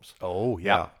problems. Oh,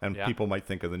 yeah. And Yeah. people might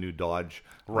think of the new Dodge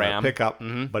Ram. pickup,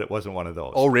 but it wasn't one of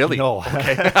those. Oh, really? No.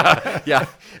 Okay. Yeah.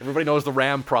 Everybody knows the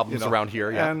Ram problems around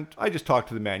here. Yeah. And I just talk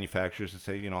to the manufacturers and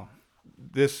say,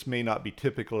 this may not be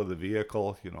typical of the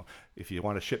vehicle. If you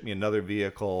want to ship me another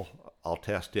vehicle, I'll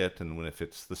test it. And if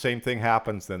it's the same thing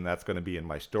happens, then that's going to be in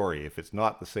my story. If it's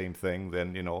not the same thing,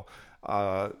 then,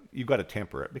 you've got to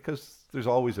temper it because there's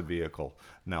always a vehicle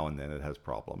now and then that has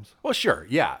problems. Well, sure.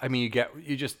 Yeah. I mean,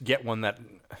 you just get one that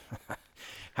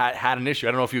had an issue.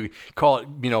 I don't know if you call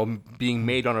it, being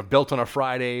built on a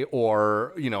Friday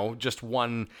or, just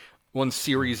one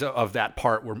series of that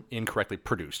part were incorrectly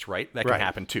produced, right? That can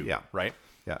happen too. Yeah. Right.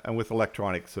 Yeah. And with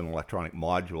electronics and electronic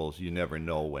modules, you never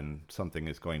know when something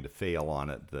is going to fail on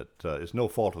it that is no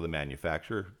fault of the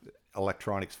manufacturer.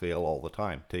 Electronics fail all the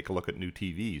time. Take a look at new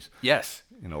TVs. Yes.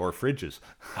 Or fridges.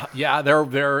 Yeah, they're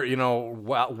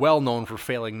well known for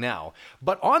failing now.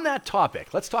 But on that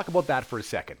topic, let's talk about that for a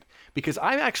second. Because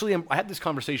I had this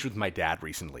conversation with my dad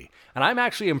recently, and I'm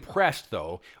actually impressed,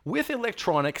 though, with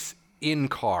electronics in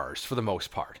cars for the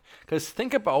most part. Because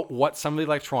think about what some of the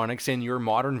electronics in your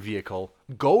modern vehicle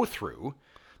go through,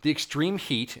 the extreme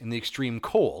heat and the extreme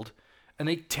cold, and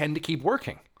they tend to keep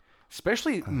working.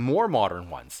 Especially more modern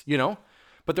ones,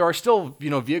 But there are still,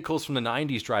 vehicles from the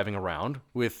 90s driving around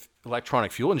with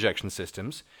electronic fuel injection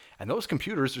systems, and those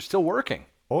computers are still working.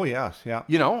 Oh, yes, yeah.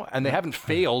 And they haven't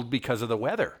failed because of the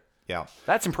weather. Yeah.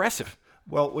 That's impressive.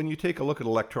 Well, when you take a look at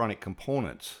electronic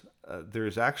components,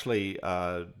 there's actually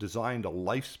designed a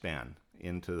lifespan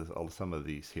into some of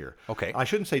these here. Okay. I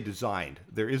shouldn't say designed.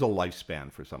 There is a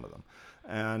lifespan for some of them.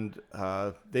 And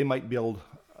they might build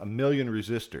 1 million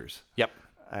resistors. Yep.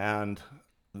 And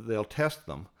they'll test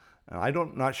them.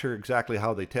 And not sure exactly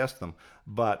how they test them,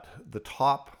 but the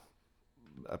top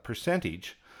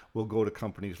percentage will go to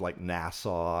companies like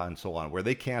NASA and so on, where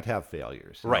they can't have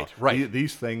failures. You Right, know, right.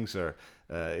 These things are,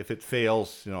 if it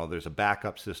fails, there's a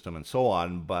backup system and so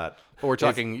on. But We're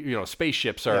talking,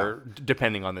 spaceships are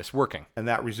depending on this working. and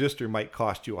that resistor might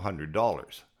cost you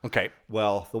 $100. Okay.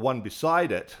 Well, the one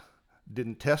beside it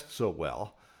didn't test so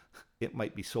well. It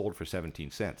might be sold for 17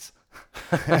 cents.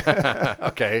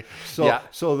 Okay.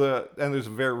 And there's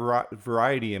a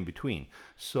variety in between.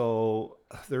 So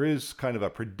there is kind of a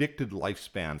predicted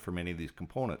lifespan for many of these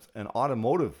components. And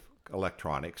automotive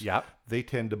electronics, Yeah. they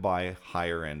tend to buy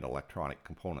higher end electronic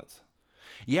components.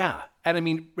 Yeah. And I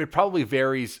mean, it probably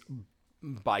varies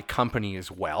by company as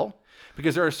well,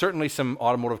 because there are certainly some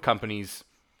automotive companies,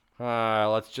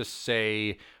 let's just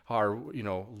say, are,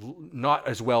 not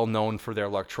as well known for their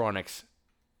electronics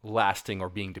lasting or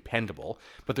being dependable,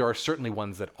 but there are certainly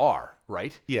ones that are,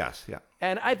 right? Yes, yeah.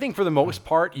 And I think for the most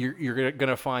part, you're going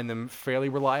to find them fairly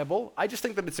reliable. I just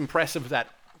think that it's impressive that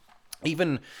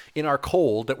even in our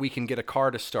cold that we can get a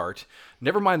car to start,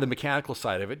 never mind the mechanical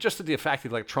side of it, just the fact that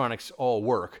the electronics all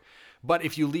work. But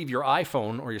if you leave your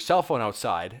iPhone or your cell phone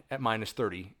outside at minus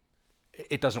 30,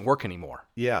 it doesn't work anymore.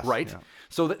 Yes, Right? yeah.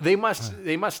 So they must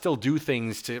still do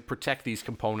things to protect these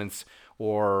components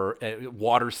or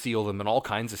water seal them and all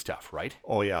kinds of stuff, right?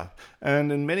 Oh, yeah.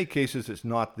 And in many cases, it's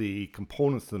not the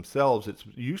components themselves, it's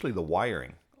usually the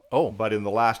wiring. Oh. But in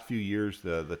the last few years,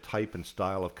 the type and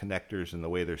style of connectors and the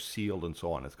way they're sealed and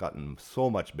so on has gotten so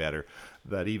much better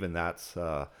that even that's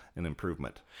an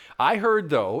improvement. I heard,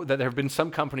 though, that there have been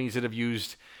some companies that have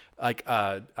used, like,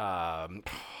 I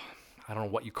don't know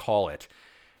what you call it.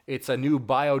 It's a new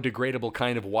biodegradable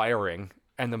kind of wiring,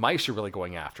 and the mice are really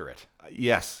going after it.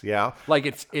 Yes, yeah. Like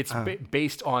it's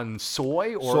based on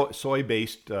soy or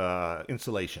Soy-based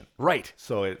insulation. right.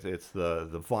 So it's the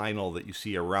vinyl that you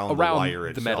see around the Around wire the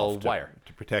itself metal to, wire.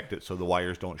 to protect it so the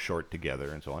wires don't short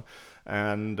together and so on.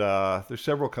 And there's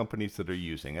several companies that are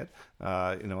using it.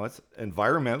 It's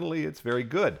environmentally it's very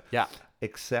good. Yeah.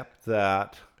 Except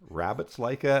that rabbits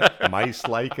like it, mice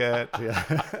like it.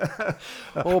 Yeah.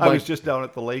 Oh, I was just down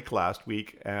at the lake last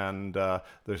week, and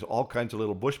there's all kinds of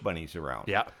little bush bunnies around.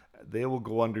 Yeah. They will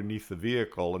go underneath the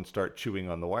vehicle and start chewing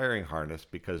on the wiring harness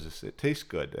because it tastes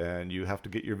good, and you have to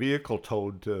get your vehicle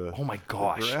towed to Oh my the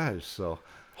gosh. garage. So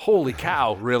Holy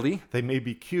cow, really? they may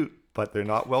be cute, but they're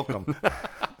not welcome.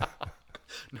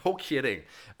 No kidding.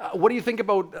 What do you think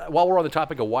about, while we're on the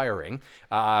topic of wiring,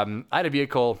 I had a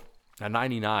vehicle, a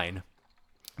 99,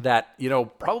 that,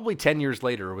 probably 10 years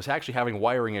later was actually having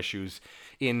wiring issues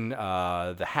in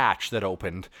the hatch that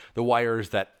opened, the wires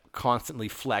that constantly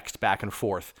flexed back and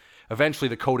forth. Eventually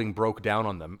the coating broke down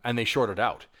on them and they shorted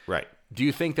out. Right. Do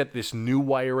you think that this new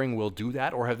wiring will do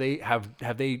that, or have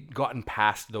they gotten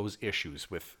past those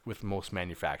issues with most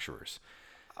manufacturers?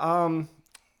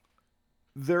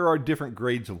 There are different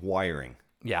grades of wiring.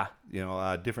 Yeah.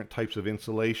 Different types of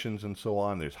insulations and so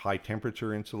on. There's high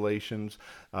temperature insulations.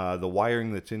 The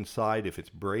wiring that's inside, if it's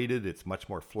braided, it's much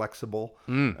more flexible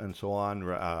and so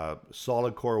on.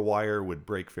 Solid core wire would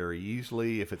break very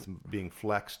easily if it's being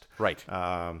flexed. Right.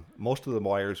 Most of the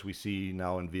wires we see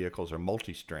now in vehicles are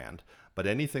multi-strand, but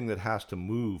anything that has to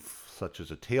move, such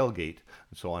as a tailgate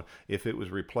and so on, if it was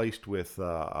replaced with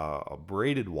a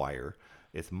braided wire,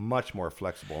 it's much more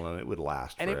flexible and it would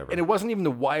last forever. And it wasn't even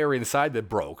the wire inside that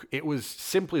broke. It was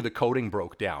simply the coating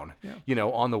broke down,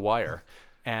 on the wire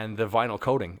and the vinyl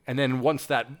coating. And then once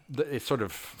it sort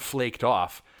of flaked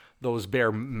off, those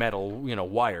bare metal,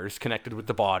 wires connected with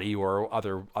the body or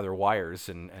other wires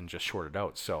and just shorted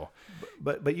out. So,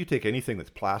 but you take anything that's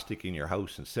plastic in your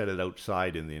house and set it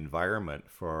outside in the environment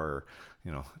for,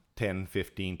 10,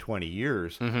 15, 20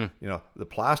 years, the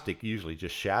plastic usually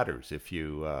just shatters if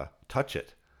you touch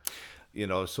it.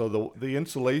 So the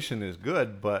insulation is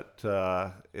good, but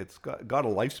it's got a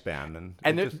lifespan,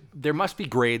 and there must be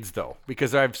grades though,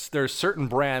 because there's certain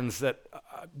brands that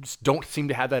don't seem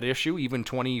to have that issue, even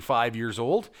 25 years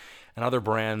old, and other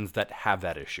brands that have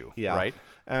that issue. Yeah. Right.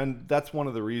 And that's one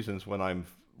of the reasons when I'm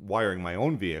wiring my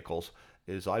own vehicles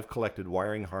is I've collected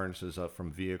wiring harnesses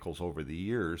from vehicles over the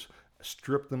years,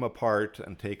 stripped them apart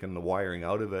and taken the wiring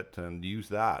out of it and use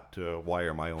that to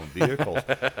wire my own vehicles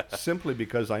simply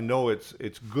because I know it's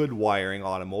good wiring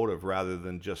automotive rather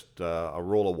than just a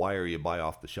roll of wire you buy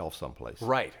off the shelf someplace.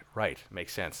 Right.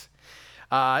 Makes sense.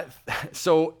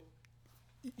 So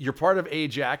you're part of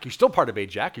AJAC. You're still part of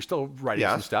AJAC. You're still writing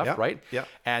some stuff, right? Yeah.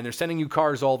 And they're sending you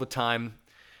cars all the time.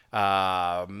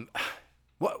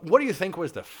 What do you think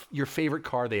was your favorite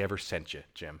car they ever sent you,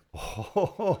 Jim?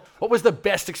 What was the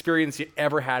best experience you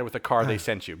ever had with a car they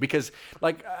sent you? Because,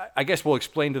 I guess we'll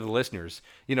explain to the listeners,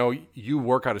 you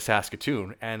work out of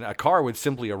Saskatoon, and a car would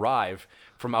simply arrive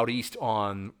from out east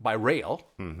by rail,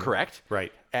 correct?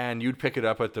 Right. And you'd pick it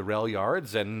up at the rail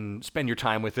yards and spend your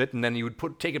time with it, and then you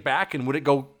would take it back. And would it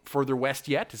go further west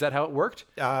yet? Is that how it worked?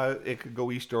 It could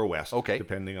go east or west, Okay.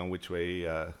 depending on which way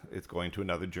it's going to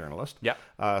another journalist. Yeah.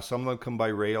 Some of them come by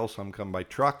rail, some come by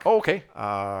truck. Oh, okay.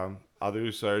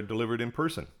 Others are delivered in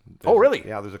person. Oh, really?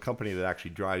 Yeah, there's a company that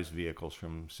actually drives vehicles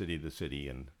from city to city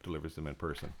and delivers them in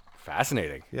person.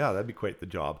 Fascinating. Yeah, that'd be quite the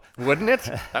job. Wouldn't it?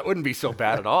 That wouldn't be so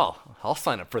bad at all. I'll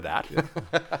sign up for that.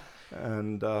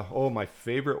 And my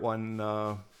favorite one,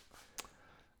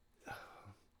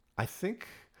 I think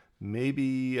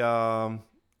maybe a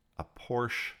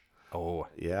Porsche. Oh,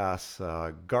 Yes,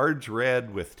 Guards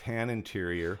Red with tan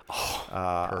interior.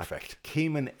 perfect.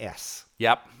 Cayman S.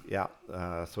 Yep. Yeah,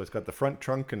 so it's got the front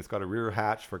trunk and it's got a rear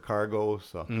hatch for cargo.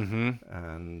 So,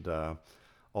 and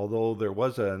although there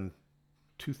was a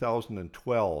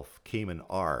 2012 Cayman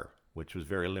R, which was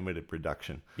very limited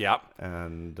production, Yep.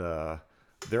 and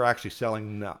they're actually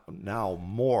selling now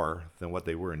more than what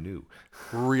they were new.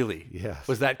 Really? Yes.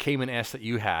 Was that Cayman S that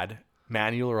you had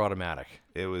manual or automatic?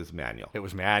 It was manual. It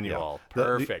was manual. Yeah.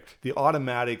 Perfect. The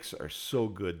automatics are so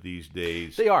good these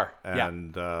days. They are. Yeah.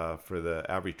 And for the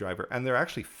average driver, and they're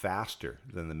actually faster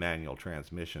than the manual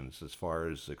transmissions as far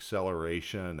as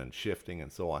acceleration and shifting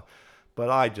and so on. But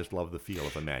I just love the feel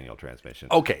of a manual transmission.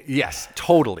 Okay, yes,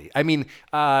 totally. I mean,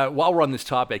 while we're on this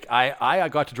topic, I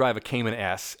got to drive a Cayman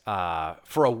S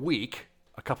for a week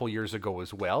a couple years ago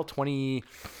as well,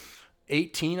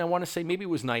 2018, I want to say, maybe it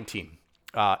was 19.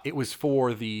 It was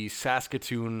for the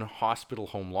Saskatoon Hospital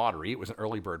Home Lottery. It was an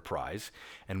early bird prize.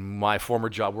 And my former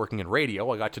job working in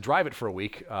radio, I got to drive it for a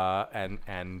week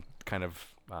and kind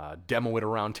of demo it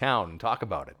around town and talk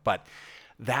about it. But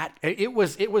it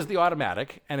was the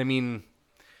automatic, and I mean,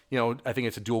 I think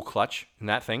it's a dual clutch in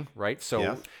that thing, right? So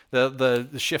Yeah. the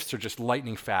shifts are just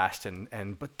lightning fast,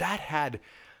 but that had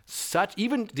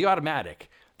even the automatic,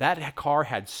 that car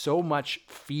had so much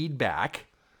feedback,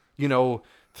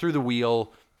 through the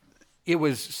wheel. It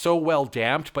was so well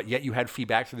damped, but yet you had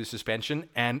feedback through the suspension,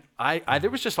 and I there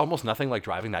was just almost nothing like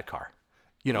driving that car,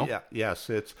 Yeah, yes,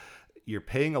 you're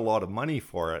paying a lot of money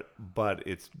for it, but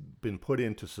it's been put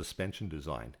into suspension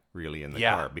design really in the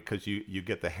Yeah. car, because you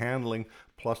get the handling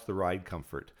plus the ride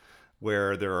comfort.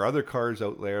 Where there are other cars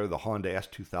out there, the Honda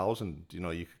S2000,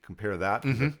 you could compare that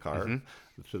to the car,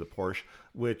 to the Porsche,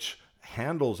 which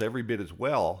handles every bit as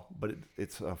well, but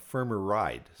it's a firmer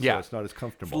ride, so Yeah. it's not as It's a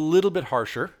comfortable. little bit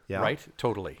harsher, Yeah. right?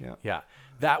 Totally. Yeah. Yeah.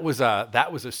 That was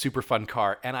a super fun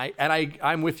car, and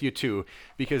I'm with you too,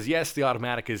 because yes, the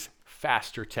automatic is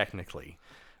faster technically,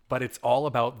 but it's all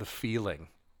about the feeling.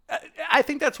 I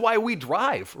think that's why we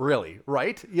drive, really,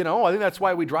 right? I think that's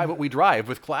why we drive what we drive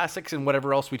with classics and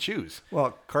whatever else we choose.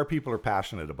 Well, car people are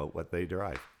passionate about what they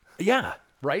drive. Yeah,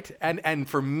 right. And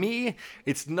for me,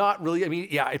 it's not really. I mean,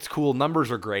 yeah, it's cool.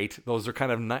 Numbers are great. Those are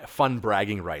kind of fun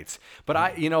bragging rights. But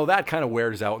that kind of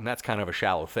wears out, and that's kind of a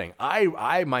shallow thing.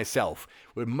 I myself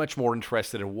would be much more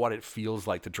interested in what it feels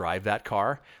like to drive that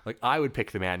car. Like I would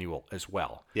pick the manual as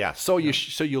well. Yes. So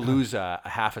you lose a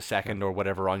half a second or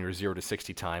whatever on your 0 to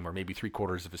 60 time, or maybe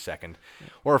 3/4 of a second.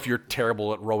 Or if you're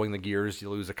terrible at rolling the gears, you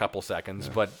lose a couple seconds.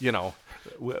 But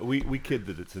We kid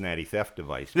that it's an anti-theft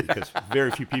device because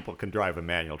very few people can drive a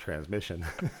manual transmission.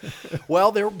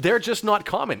 Well, they're just not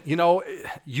common. You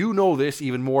know this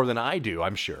even more than I do,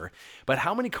 I'm sure. But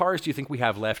how many cars do you think we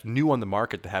have left new on the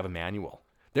market to have a manual?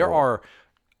 There are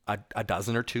a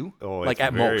dozen or two, It's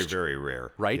at very, most. very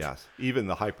rare. Right? Yes. Even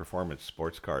the high-performance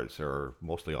sports cars are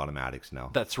mostly automatics now.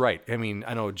 That's right. I mean,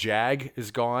 I know Jag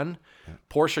is gone.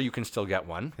 Porsche, you can still get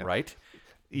one, right?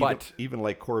 Even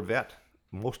like Corvette,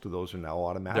 most of those are now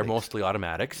automatics. They're mostly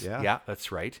automatics. Yeah. Yeah,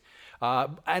 that's right.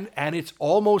 And it's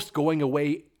almost going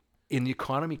away in the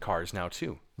economy cars now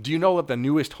too. Do you know that the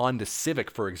newest Honda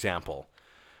Civic, for example,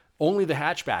 only the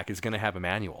hatchback is going to have a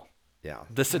manual? Yeah.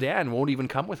 The sedan won't even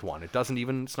come with one. It's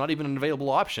not even an available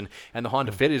option. And the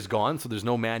Honda Fit is gone, so there's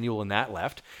no manual in that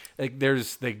left. They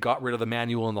got rid of the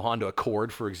manual in the Honda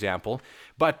Accord, for example.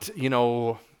 But,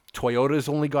 Toyota's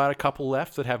only got a couple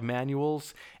left that have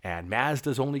manuals, and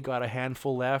Mazda's only got a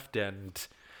handful left, and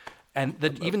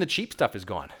even the cheap stuff is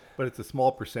gone. But it's a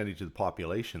small percentage of the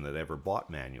population that ever bought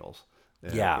manuals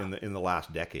in the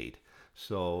last decade.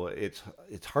 So it's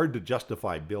hard to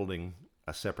justify building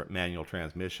a separate manual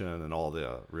transmission and all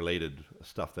the related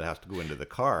stuff that has to go into the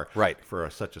car for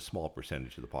such a small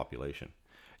percentage of the population.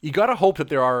 You got to hope that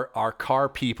there are car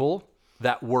people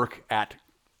that work at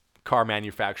car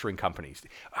manufacturing companies.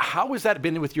 How has that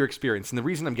been with your experience? And the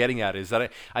reason I'm getting at is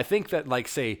that I think that, like,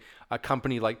 say, a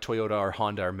company like Toyota or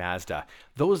Honda or Mazda,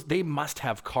 they must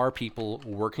have car people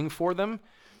working for them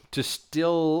to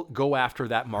still go after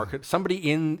that market?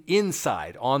 Somebody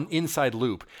inside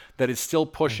loop that is still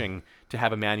pushing to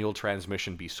have a manual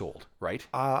transmission be sold, right?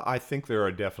 I think there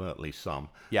are definitely some.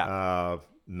 Yeah.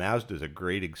 Mazda is a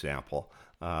great example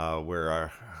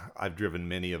where I've driven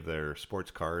many of their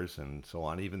sports cars and so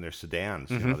on, even their sedans.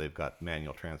 You know, they've got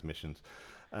manual transmissions,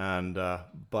 and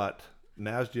but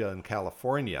Mazda in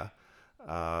California,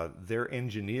 their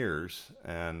engineers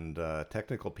and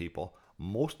technical people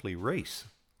mostly race.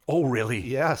 Oh, really?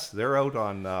 Yes, they're out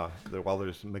on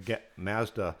there's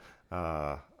Mazda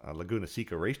Laguna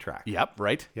Seca racetrack. Yep,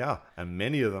 right. Yeah, and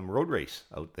many of them road race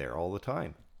out there all the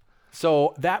time.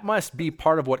 So that must be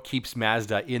part of what keeps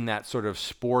Mazda in that sort of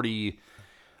sporty,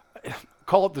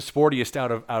 call it the sportiest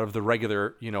out of the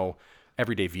regular,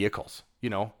 everyday vehicles.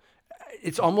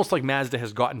 It's almost like Mazda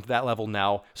has gotten to that level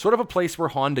now, sort of a place where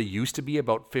Honda used to be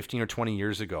about 15 or 20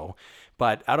 years ago.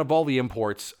 But out of all the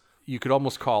imports, you could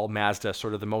almost call Mazda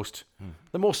sort of the most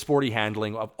sporty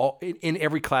handling of all in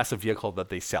every class of vehicle that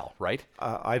they sell, right?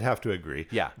 I'd have to agree.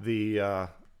 Yeah.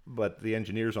 But the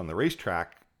engineers on the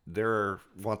racetrack, they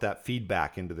want that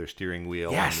feedback into their steering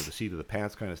wheel, Yes. into the seat of the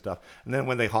pants kind of stuff. And then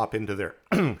when they hop into their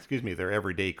their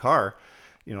everyday car,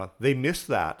 they miss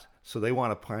that. So they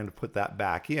want to kind of put that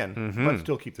back in, but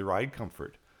still keep the ride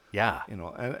comfort. Yeah.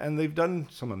 And they've done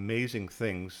some amazing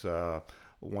things.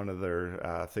 One of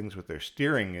their things with their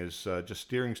steering is just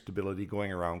steering stability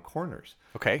going around corners.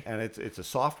 Okay. And it's a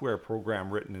software program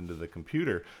written into the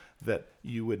computer that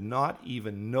you would not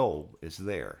even know is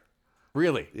there.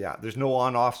 Really? Yeah, there's no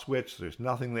on-off switch. There's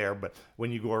nothing there. But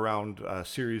when you go around a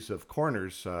series of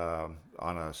corners on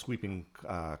a sweeping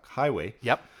highway,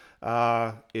 Yep.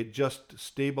 it just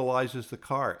stabilizes the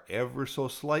car ever so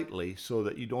slightly so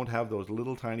that you don't have those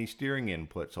little tiny steering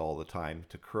inputs all the time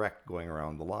to correct going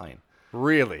around the line.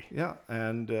 Really? Yeah,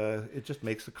 and it just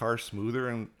makes the car smoother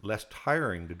and less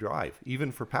tiring to drive.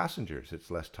 Even for passengers, it's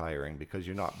less tiring because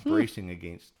you're not bracing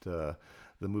against the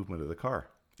movement of the car.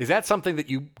 Is that something that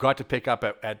you got to pick up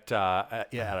at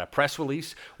a press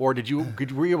wrelease, or were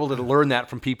you able to learn that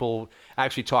from people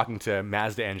actually talking to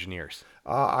Mazda engineers?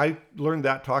 I learned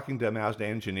that talking to Mazda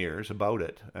engineers about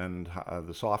it and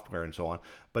the software and so on.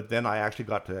 But then I actually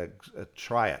got to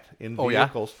try it in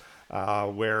vehicles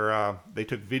where they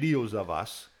took videos of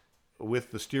us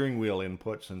with the steering wheel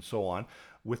inputs and so on,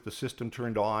 with the system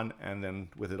turned on and then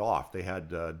with it off. They had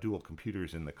dual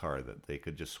computers in the car that they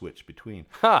could just switch between.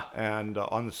 Huh. And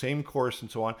on the same course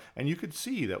and so on. And you could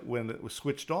see that when it was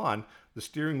switched on, the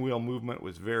steering wheel movement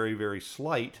was very, very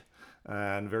slight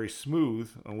and very smooth.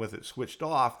 And with it switched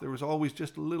off, there was always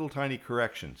just little tiny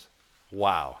corrections.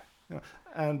 Wow.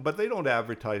 But they don't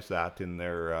advertise that in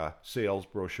their sales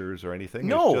brochures or anything.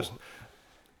 No.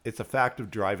 It's a fact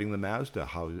of driving the Mazda,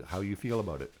 how you feel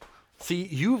about it. See,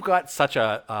 you've got such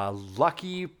a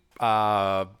lucky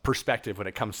perspective when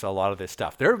it comes to a lot of this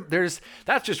stuff.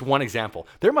 That's just one example.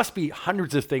 There must be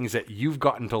hundreds of things that you've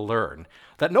gotten to learn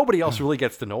that nobody else really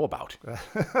gets to know about.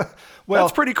 Well,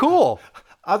 that's pretty cool.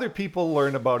 Other people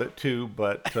learn about it too,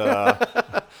 but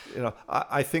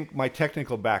I think my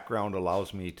technical background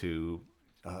allows me to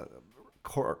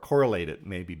correlate it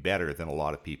maybe better than a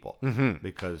lot of people,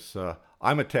 because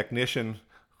I'm a technician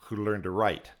who learned to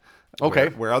write. Okay.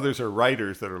 Where others are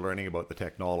writers that are learning about the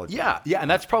technology. Yeah, and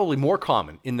that's probably more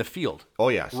common in the field. Oh,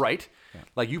 yes. Right? Yeah.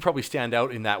 Like you probably stand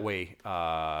out in that way.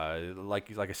 Like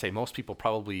I say, most people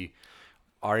probably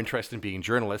are interested in being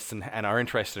journalists and are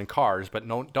interested in cars, but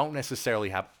don't necessarily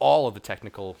have all of the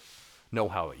technical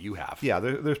know-how that you have. Yeah,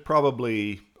 there's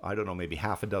probably, I don't know, maybe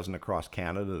half a dozen across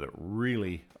Canada that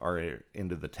really are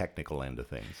into the technical end of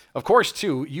things. Of course,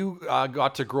 too, you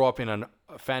got to grow up in a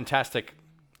fantastic,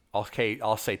 I'll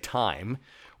say time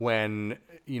when,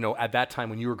 at that time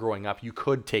when you were growing up, you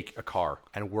could take a car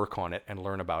and work on it and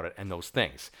learn about it and those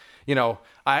things.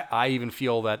 I even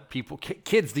feel that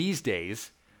kids these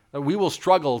days, we will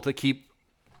struggle to keep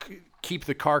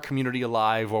the car community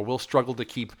alive, or we'll struggle to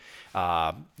keep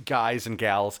guys and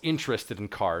gals interested in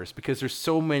cars because there's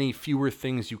so many fewer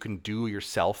things you can do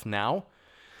yourself now,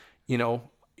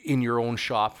 in your own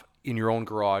shop, in your own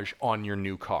garage, on your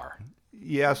new car.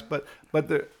 Yes, but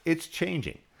it's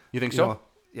changing. You think so?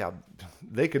 Yeah,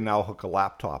 they can now hook a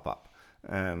laptop up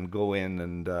and go in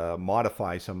and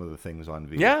modify some of the things on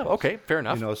vehicles. Yeah, okay, fair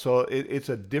enough. So it's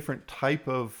a different type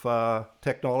of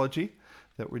technology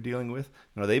that we're dealing with.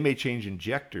 They may change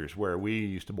injectors where we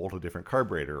used to bolt a different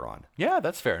carburetor on. Yeah,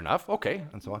 that's fair enough. Okay.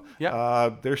 And so on.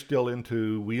 Yeah. They're still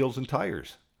into wheels and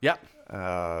tires. Yeah.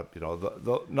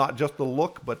 Not just the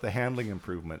look, but the handling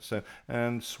improvements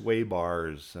and sway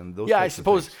bars and those. Yeah, I types of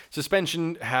suppose things.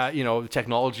 suspension,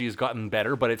 technology has gotten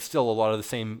better, but it's still a lot of the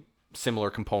same similar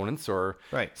components or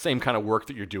Right. same kind of work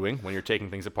that you're doing when you're taking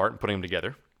things apart and putting them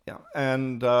together. Yeah,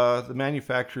 and the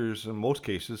manufacturers in most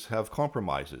cases have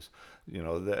compromises.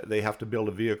 They have to build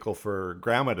a vehicle for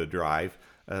grandma to drive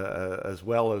as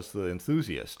well as the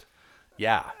enthusiast.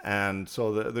 Yeah. And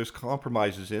so there's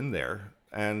compromises in there,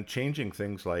 and changing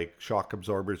things like shock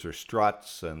absorbers or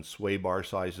struts and sway bar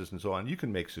sizes and so on. You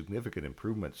can make significant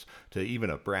improvements to even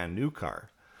a brand new car,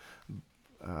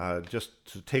 just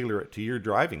to tailor it to your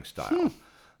driving style.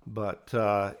 But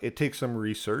it takes some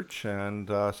research and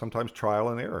sometimes trial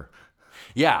and error.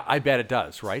 Yeah, I bet it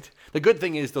does, right? The good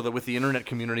thing is, though, that with the internet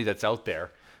community that's out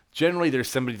there, generally there's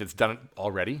somebody that's done it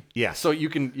already. Yes. So you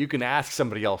can ask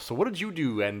somebody else, so what did you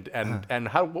do, and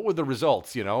what were the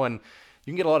results, and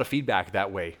you can get a lot of feedback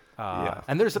that way. Yeah.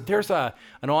 And there's an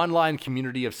online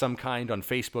community of some kind on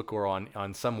Facebook or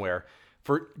on somewhere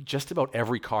for just about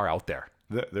every car out there.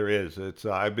 There is.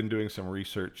 I've been doing some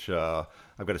research.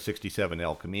 I've got a 67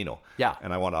 El Camino. Yeah.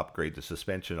 And I want to upgrade the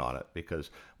suspension on it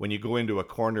because when you go into a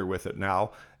corner with it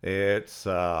now, it's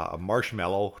a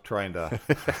marshmallow trying to...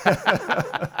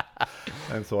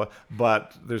 and so on.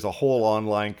 But there's a whole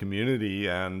online community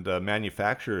and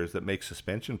manufacturers that make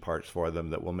suspension parts for them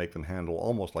that will make them handle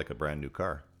almost like a brand new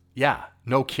car. Yeah,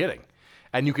 no kidding.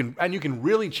 And you can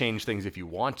really change things if you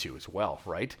want to as well,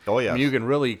 right? Oh, yes. I mean, you can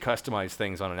really customize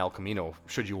things on an El Camino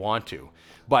should you want to.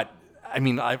 But I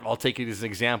mean, I'll take it as an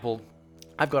example.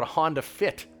 I've got a Honda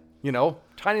Fit,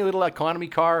 tiny little economy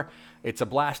car. It's a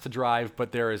blast to drive,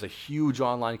 but there is a huge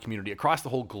online community across the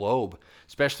whole globe,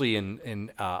 especially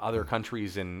in other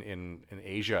countries in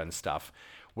Asia and stuff,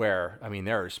 where, I mean,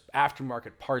 there's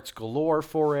aftermarket parts galore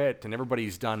for it, and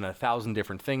everybody's done 1,000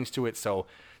 different things to it. So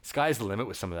sky's the limit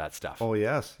with some of that stuff. Oh,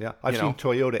 yes. Yeah. I've seen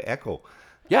Toyota Echo.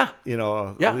 Yeah.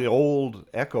 The old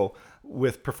Echo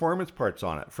with performance parts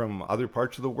on it from other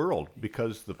parts of the world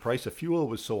because the price of fuel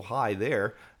was so high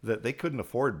there that they couldn't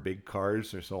afford big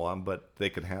cars or so on, but they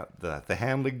could have the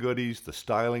handling goodies, the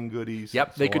styling goodies.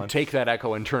 Yep, they could take that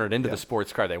Echo and turn it into the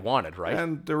sports car they wanted, right?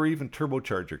 And there were even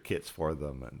turbocharger kits for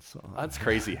them and so on. That's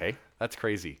crazy, hey? That's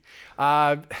crazy.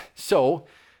 So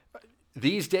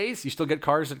these days, you still get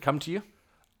cars that come to you?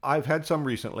 I've had some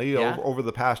recently. Yeah? Over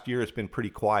the past year, it's been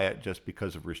pretty quiet just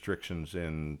because of restrictions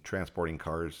in transporting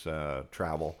cars,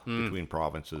 travel between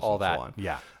provinces All and that, so on.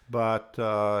 yeah. But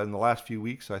in the last few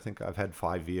weeks, I think I've had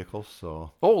 5 vehicles.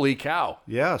 So Holy cow.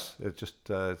 yes,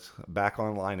 it's back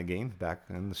online again, back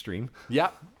in the stream. Yeah.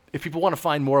 If people want to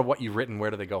find more of what you've written, where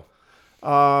do they go?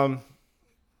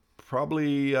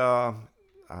 Probably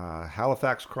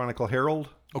Halifax Chronicle Herald.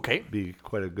 Okay. Be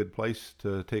quite a good place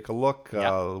to take a look.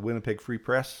 Yeah. Winnipeg Free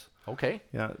Press. Okay.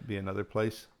 Yeah, it'd be another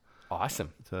place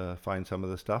Awesome. to find some of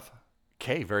the stuff.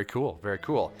 Okay, very cool, very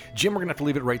cool. Jim, we're going to have to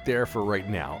leave it right there for right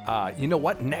now. You know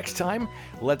what? Next time,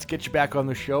 let's get you back on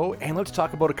the show, and let's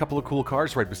talk about a couple of cool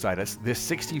cars right beside us. This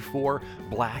 64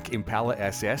 black Impala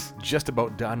SS, just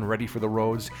about done, ready for the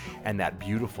roads, and that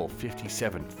beautiful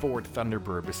 57 Ford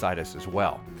Thunderbird beside us as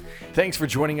well. Thanks for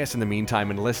joining us in the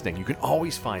meantime and listening. You can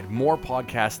always find more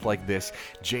podcasts like this,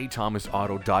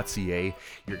 jthomasauto.ca.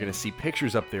 You're going to see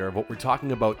pictures up there of what we're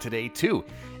talking about today, too.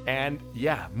 And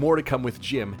yeah, more to come with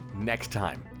Jim next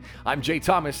time. I'm Jay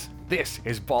Thomas. This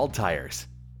is Bald Tires.